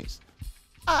joints,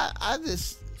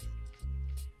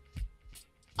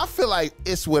 I feel like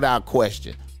it's without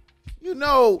question. You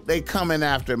know they coming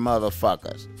after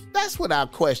motherfuckers. That's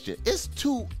without question. It's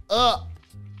too up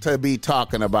to be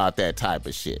talking about that type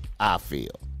of shit, I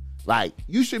feel. Like,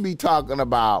 you should be talking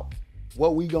about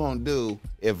what we gonna do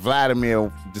if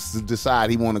Vladimir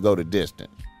decide he want to go the distance.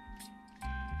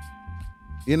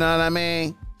 You know what I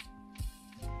mean?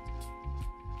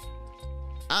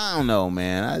 I don't know,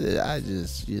 man. I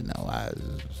just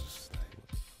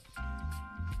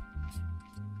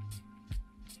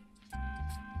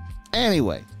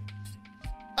anyway,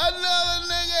 another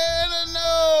nigga in the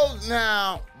news.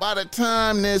 Now, by the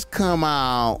time this come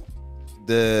out,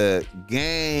 the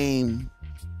game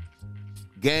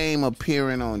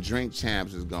appearing on Drink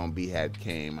Champs is gonna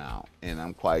came out, and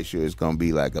I'm quite sure it's gonna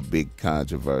be like a big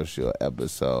controversial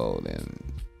episode,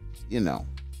 and you know.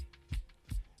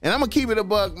 And I'm gonna keep it a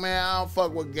buck, man. I don't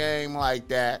fuck with game like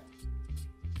that.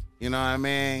 You know what I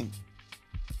mean?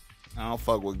 I don't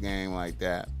fuck with game like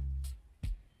that.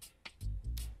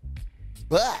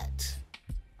 But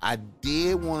I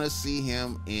did want to see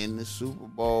him in the Super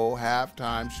Bowl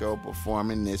halftime show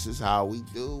performing This Is How We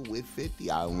Do with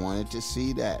 50. I wanted to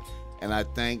see that. And I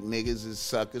think niggas is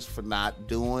suckers for not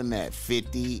doing that.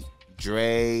 50,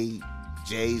 Dre,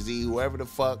 Jay-Z, whoever the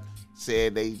fuck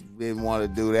said they didn't want to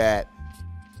do that.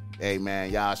 Hey,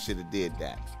 man, y'all should have did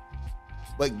that.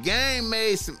 But Game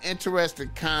made some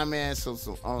interesting comments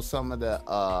on some of the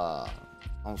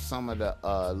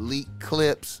leaked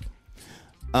clips.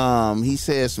 He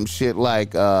said some shit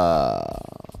like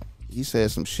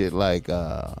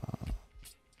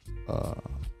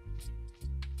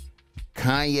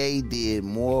Kanye did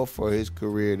more for his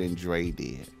career than Dre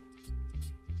did.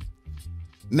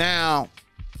 Now,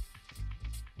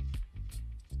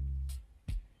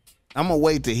 I'm gonna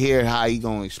wait to hear how he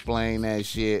gonna explain that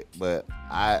shit, but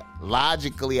I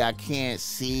can't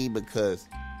see, because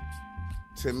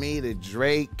to me the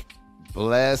Dre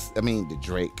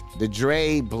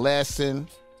blessing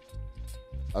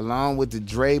along with the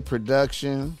Dre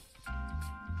production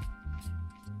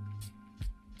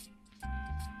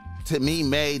to me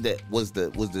was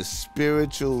the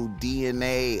spiritual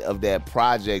DNA of that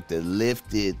project that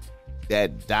lifted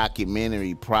that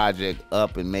documentary project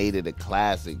up and made it a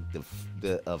classic.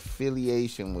 The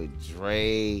affiliation with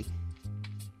Dre,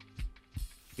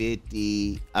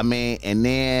 50, I mean, and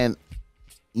then,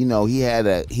 you know, he had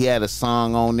a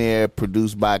song on there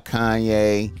produced by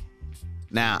Kanye.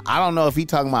 Now, I don't know if he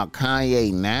talking about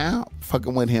Kanye now,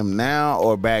 fucking with him now,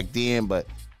 or back then, but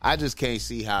I just can't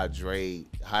see how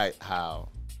how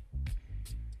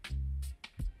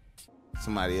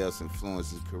somebody else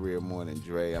influenced his career more than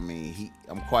Dre. I mean,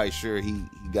 I'm quite sure he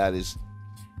got his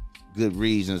good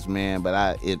reasons, man,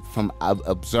 but from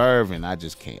observing, I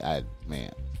just can't.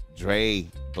 Dre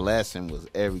blessing was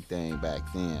everything back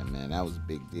then, man. That was a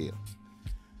big deal.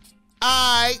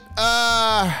 All right,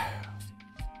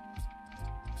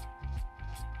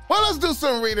 well, let's do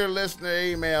some reader listener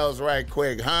emails right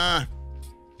quick, huh?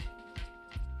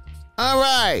 All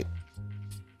right.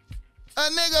 A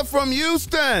nigga from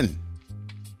Houston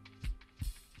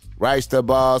writes to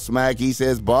Ball Smack. He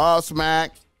says, Ball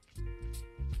Smack,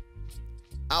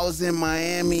 I was in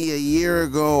Miami a year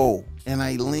ago and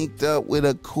I linked up with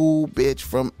a cool bitch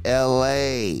from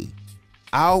LA.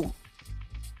 Out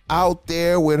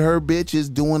there with her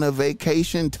bitches doing a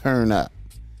vacation turn up.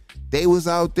 They was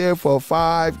out there for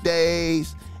 5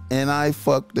 days, and I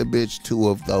fucked the bitch 2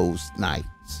 of those nights.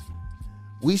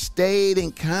 We stayed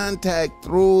in contact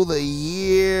through the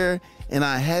year, and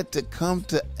I had to come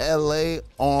to LA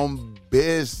on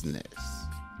business.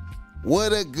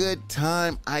 What a good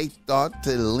time I thought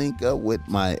to link up with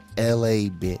my LA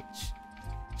bitch.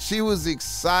 She was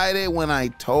excited when I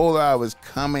told her I was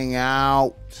coming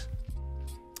out.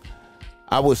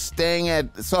 I was staying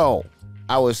at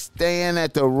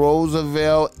the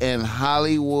Roosevelt in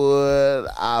Hollywood.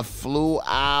 I flew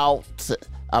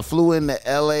into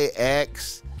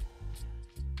LAX.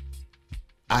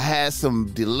 I had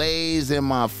some delays in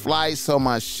my flight, so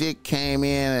my shit came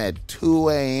in at 2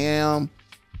 a.m.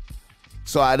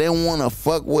 So I didn't want to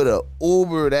fuck with an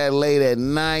Uber that late at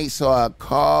night, so I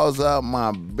calls up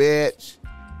my bitch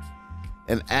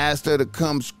and asked her to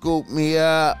come scoop me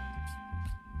up.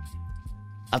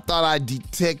 I thought I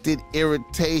detected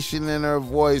irritation in her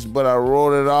voice, but I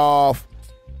wrote it off.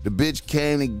 The bitch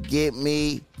came to get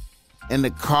me, and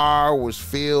the car was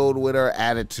filled with her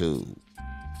attitude.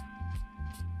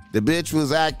 The bitch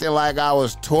was acting like I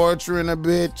was torturing a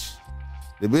bitch.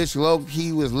 The bitch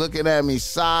low-key was looking at me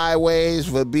sideways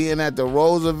for being at the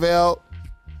Roosevelt.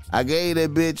 I gave the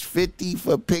bitch $50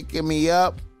 for picking me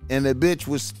up, and the bitch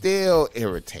was still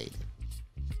irritated.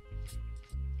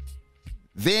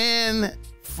 Then,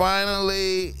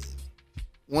 finally,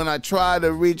 when I tried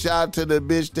to reach out to the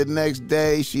bitch the next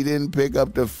day, she didn't pick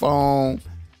up the phone.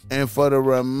 And for the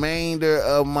remainder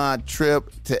of my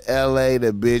trip to LA,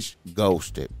 the bitch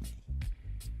ghosted me.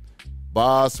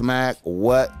 Boss Mac,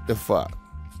 what the fuck?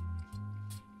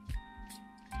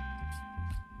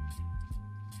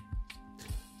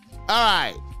 All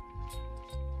right.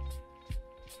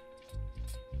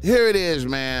 Here it is,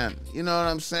 man. You know what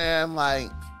I'm saying? Like,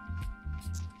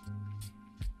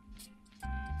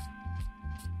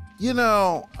 you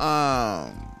know,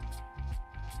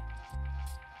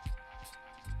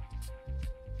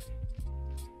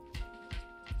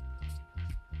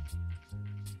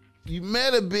 you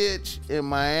met a bitch in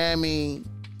Miami.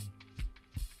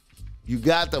 You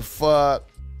got the fuck.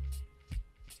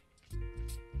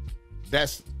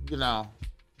 That's, you know,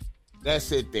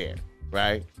 that's it there,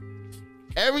 right?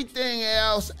 Everything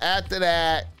else after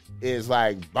that is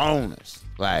like bonus.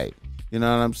 Like, you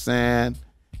know what I'm saying?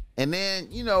 And then,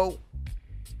 you know,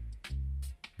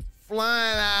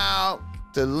 flying out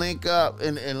to link up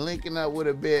and linking up with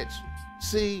a bitch.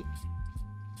 See,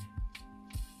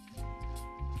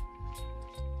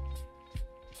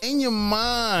 in your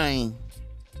mind,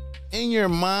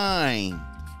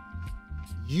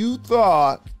 you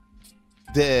thought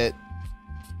that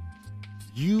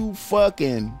you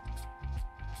fucking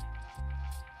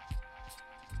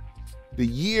the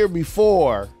year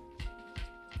before.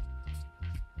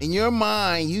 In your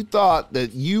mind, you thought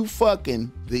that you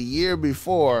fucking the year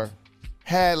before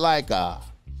had like a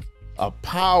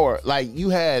power, like you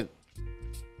had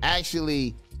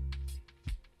actually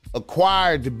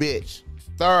acquired the bitch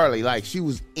thoroughly, like she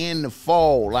was in the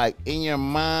fold. Like in your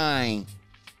mind,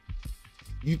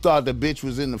 you thought the bitch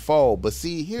was in the fold. But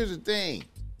see, here's the thing.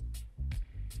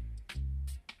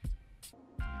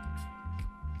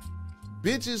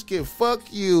 Bitches can fuck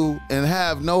you and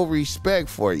have no respect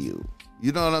for you.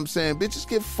 You know what I'm saying? Bitches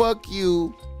can fuck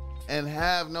you and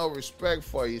have no respect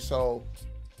for you. So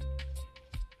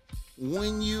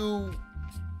when you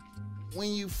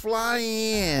fly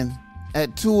in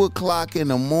at 2:00 in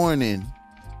the morning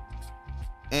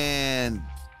and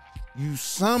you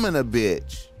summon a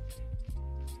bitch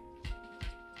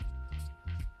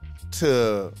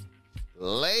to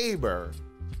labor,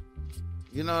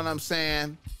 you know what I'm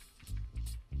saying?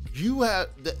 You have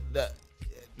that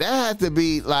had to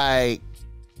be like,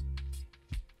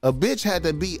 a bitch had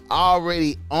to be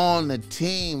already on the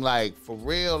team, like for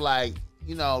real, like,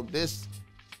 you know, this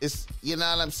is, you know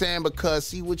what I'm saying? Because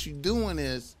see, what you doing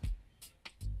is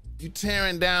you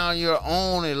tearing down your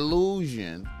own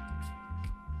illusion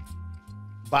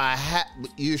by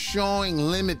you're showing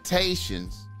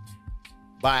limitations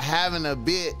by having a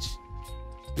bitch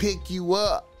pick you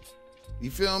up.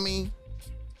 You feel me?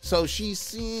 So she's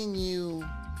seeing you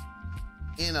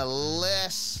in a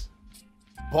less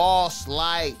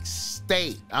boss-like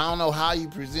state. I don't know how you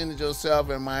presented yourself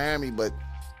in Miami, but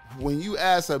when you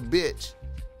ask a bitch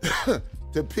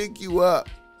to pick you up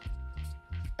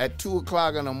at 2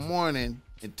 o'clock in the morning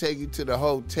and take you to the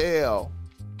hotel,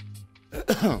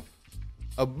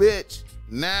 a bitch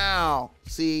now,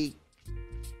 see,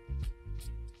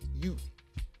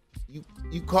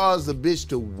 you cause the bitch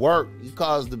to work. You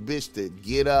cause the bitch to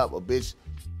get up. A bitch,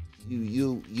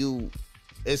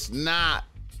 it's not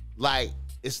like,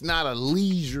 it's not a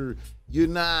leisure. You're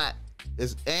not,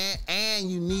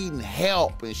 and you needing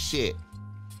help and shit.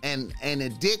 And the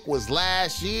dick was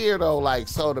last year though, like,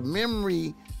 so the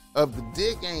memory of the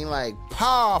dick ain't like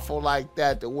powerful like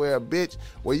that to where a bitch,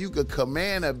 where you could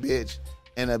command a bitch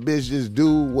and a bitch just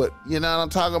do what, you know what I'm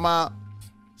talking about?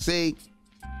 See,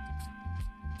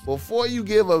 before you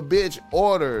give a bitch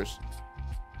orders,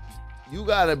 you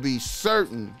gotta be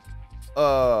certain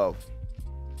of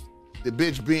the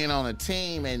bitch being on a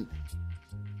team, and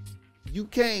you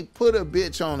can't put a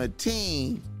bitch on a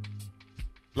team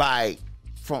like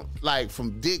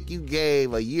from dick you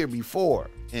gave a year before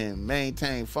and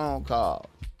maintain phone calls.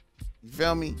 You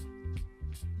feel me?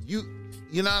 You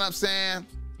know what I'm saying?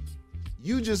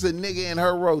 You just a nigga in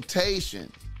her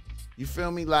rotation. You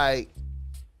feel me? Like,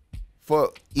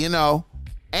 for, you know,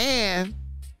 and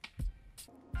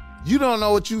you don't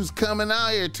know what you was coming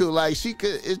out here to. Like, she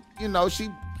could, you know, she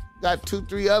got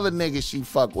 2-3 other niggas she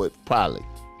fuck with, probably.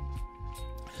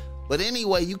 But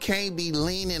anyway, you can't be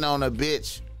leaning on a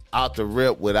bitch out the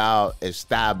rip without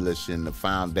establishing the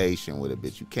foundation with a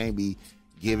bitch. You can't be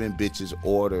giving bitches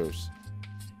orders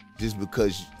just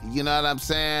because, you know what I'm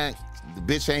saying? The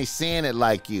bitch ain't saying it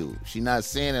like you. She not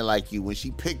saying it like you. When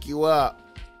she pick you up,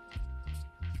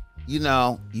 you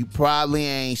know, you probably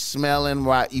ain't smelling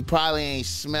right. You probably ain't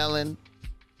smelling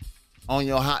on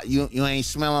your hot. You ain't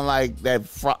smelling like that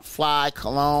fly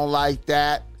cologne like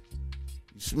that.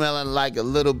 You smelling like a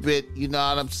little bit, you know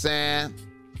what I'm saying?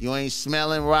 You ain't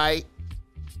smelling right.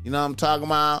 You know what I'm talking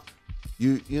about?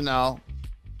 You know,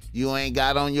 you ain't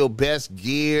got on your best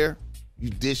gear. You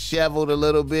disheveled a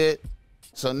little bit.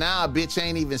 So now a bitch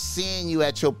ain't even seeing you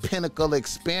at your pinnacle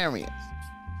experience.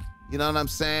 You know what I'm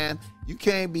saying? You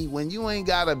can't be, when you ain't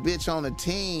got a bitch on a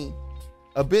team,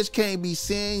 a bitch can't be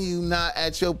seeing you not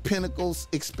at your pinnacle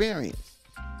experience.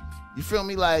 You feel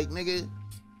me? Like, nigga,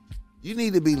 you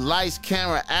need to be lights,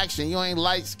 camera, action. You ain't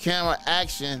lights, camera,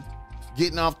 action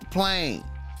getting off the plane.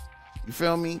 You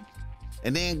feel me?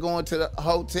 And then going to the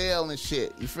hotel and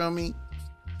shit. You feel me?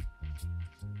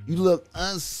 You look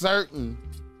uncertain.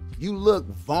 You look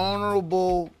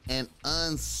vulnerable and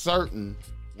uncertain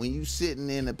when you sitting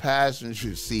in the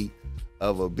passenger seat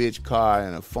of a bitch car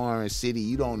in a foreign city.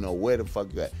 You don't know where the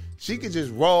fuck you at. She could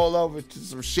just roll over to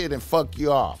some shit and fuck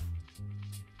you off.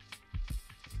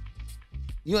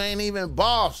 You ain't even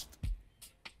bossed.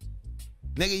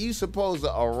 Nigga, you supposed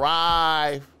to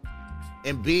arrive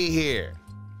and be here.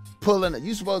 Pulling up.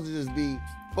 You supposed to just be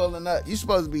pulling up. You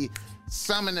supposed to be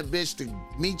summoning the bitch to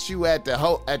meet you at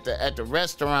the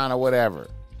restaurant or whatever.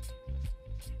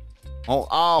 On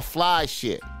all fly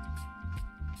shit.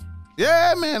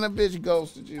 Yeah, man, a bitch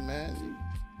ghosted you, man.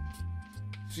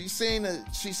 She seen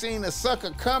a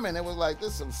sucker coming. It was like,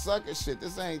 this some sucker shit.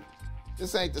 This ain't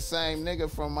the same nigga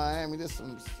from Miami. This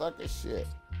some sucker shit.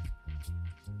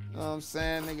 You know what I'm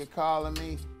saying? Nigga calling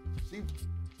me.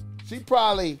 She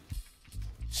probably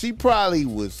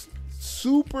was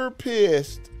super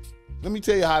pissed. Let me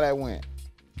tell you how that went.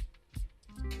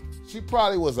 She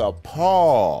probably was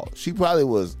appalled. She probably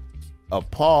was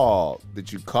appalled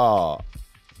that you called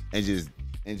and just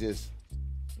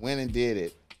went and did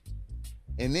it.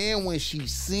 And then when she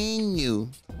seen you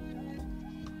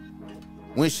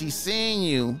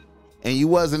and you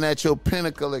wasn't at your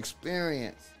pinnacle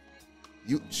experience,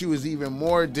 she was even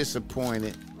more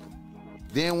disappointed.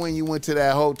 Then when you went to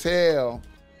that hotel,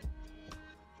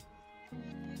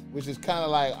 which is kind of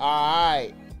like, all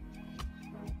right,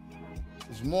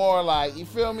 it's more like, you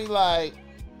feel me? Like,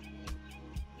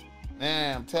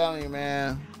 man, I'm telling you,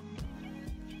 man.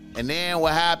 And then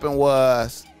what happened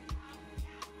was,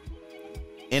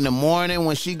 in the morning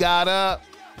when she got up,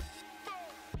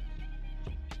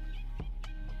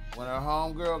 when her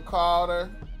homegirl called her,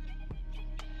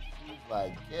 she was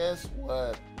like, guess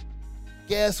what?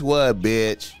 Guess what,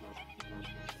 bitch?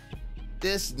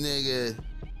 This nigga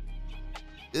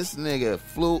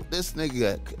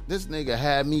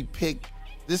had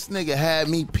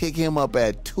me pick him up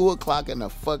at 2 o'clock in the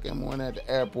fucking morning at the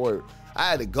airport. I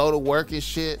had to go to work and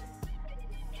shit.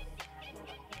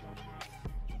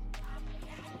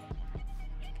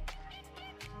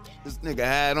 This nigga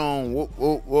had on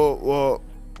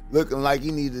looking like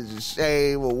he needed to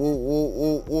shave or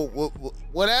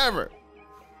whatever.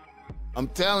 I'm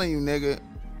telling you, nigga,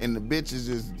 and the bitches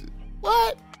just,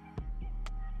 what?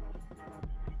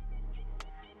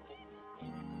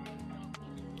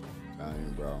 Telling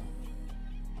you, bro.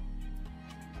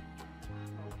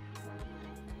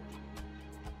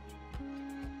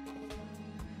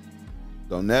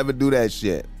 Don't never do that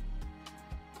shit.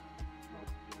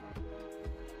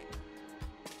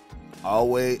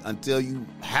 Always until you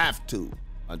have to.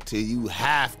 Until you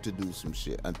have to do some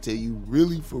shit. Until you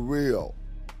really for real.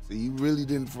 So you really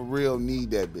didn't for real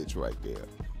need that bitch right there.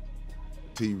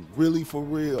 Until you really for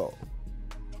real.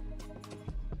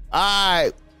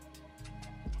 Alright.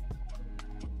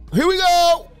 Here we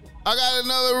go. I got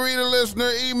another reader listener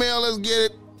email. Let's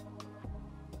get it.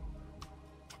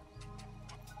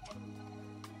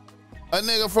 A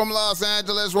nigga from Los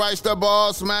Angeles writes the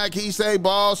ball smack. He say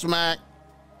ball smack.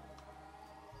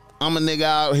 I'm a nigga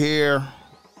out here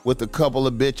with a couple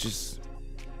of bitches.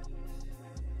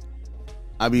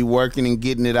 I be working and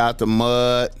getting it out the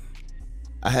mud.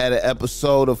 I had an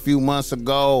episode a few months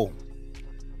ago.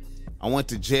 I went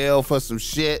to jail for some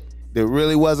shit that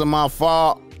really wasn't my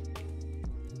fault.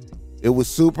 It was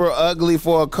super ugly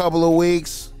for a couple of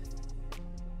weeks.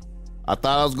 I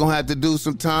thought I was gonna have to do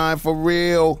some time for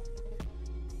real.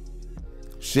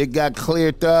 Shit got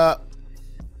cleared up.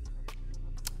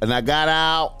 And I got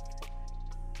out.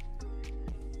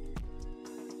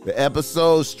 The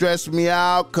episode stressed me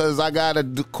out because I got a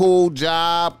cool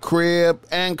job, crib,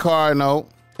 and car note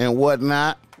and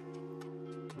whatnot.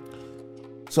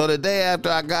 So the day after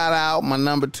I got out, my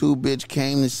number 2 bitch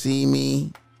came to see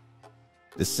me.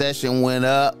 The session went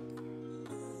up.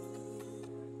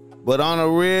 But on a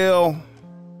real,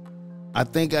 I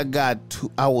think I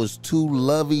was too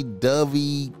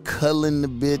lovey-dovey, cuddling the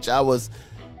bitch. I was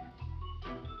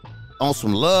on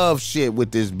some love shit with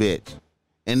this bitch.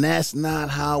 And that's not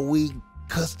how we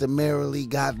customarily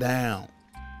got down.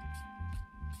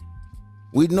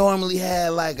 We normally had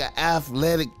like an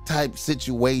athletic type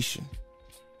situation.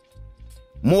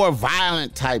 More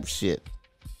violent type shit.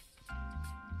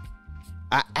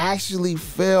 I actually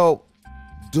felt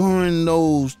during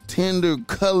those tender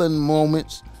cuddling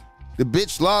moments, the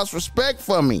bitch lost respect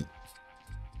for me.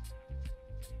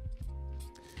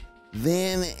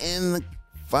 Then in the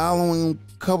following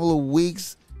couple of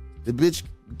weeks, the bitch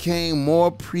became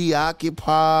more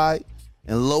preoccupied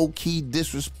and low-key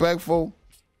disrespectful.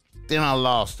 Then I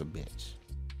lost the bitch.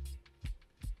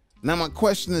 Now my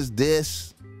question is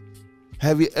this.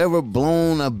 Have you ever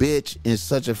blown a bitch in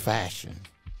such a fashion?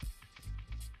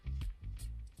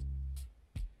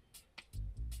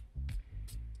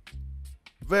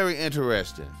 Very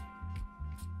interesting.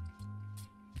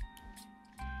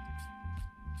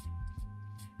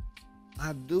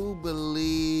 I do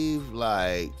believe,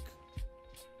 like,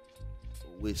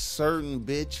 with certain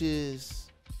bitches,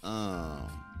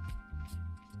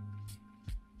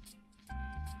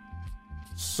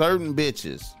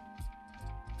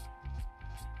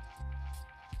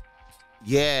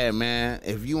 yeah, man,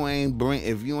 if you ain't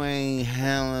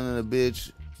handling a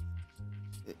bitch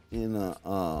in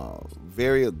a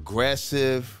very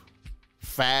aggressive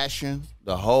fashion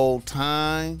the whole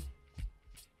time,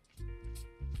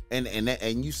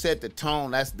 and you set the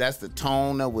tone, that's the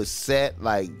tone that was set,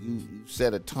 like you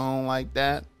set a tone like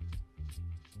that,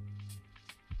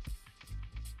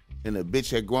 and the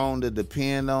bitch had grown to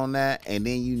depend on that, and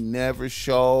then you never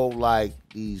show like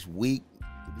these weak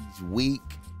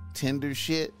tender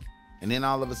shit, and then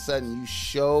all of a sudden you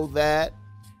show that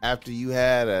after you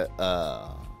had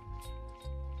a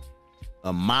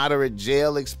moderate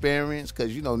jail experience,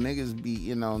 because niggas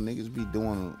be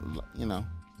doing,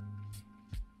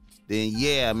 then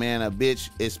yeah, man,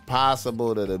 it's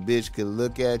possible that a bitch could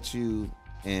look at you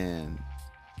and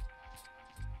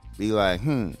be like,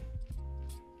 maybe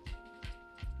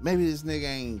this nigga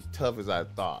ain't tough as I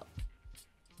thought.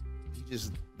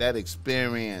 That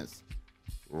experience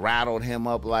rattled him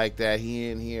up like that. He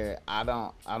in here, I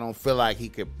don't feel like he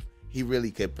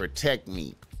really could protect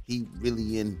me. He really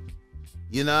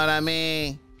you know what I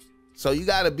mean? So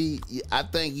I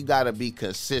think you gotta be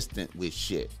consistent with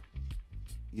shit.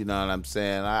 You know what I'm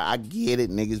saying? I get it.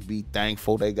 Niggas be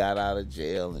thankful they got out of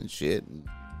jail and shit. And,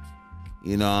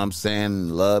 you know what I'm saying?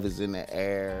 Love is in the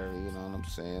air. You know what I'm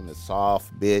saying? The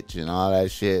soft bitch and all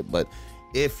that shit. But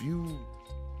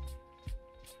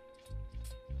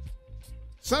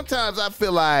sometimes I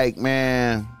feel like,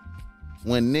 man,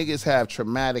 when niggas have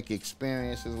traumatic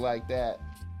experiences like that,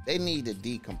 they need to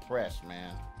decompress,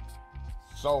 man.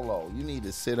 Solo. You need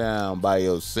to sit down by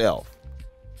yourself.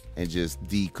 and just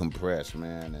decompress,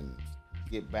 man, and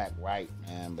get back right,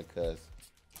 man, because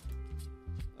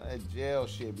that jail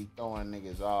shit be throwing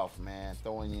niggas off, man,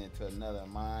 throwing you into another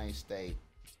mind state.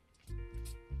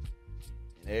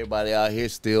 And everybody out here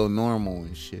still normal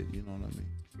and shit, you know what I mean?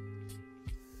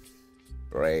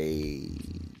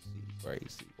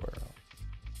 Crazy world.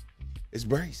 It's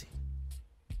crazy.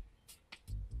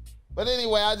 But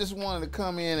anyway, I just wanted to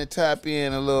come in and tap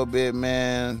in a little bit,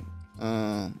 man.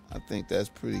 I think that's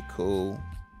pretty cool.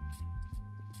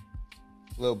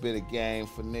 A little bit of game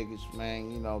for niggas,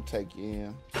 man. You know, take you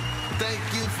in. Thank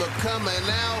you for coming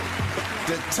out.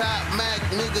 The Top Mac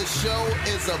Nigga Show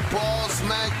is a Boss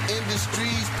Mac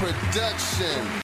Industries production.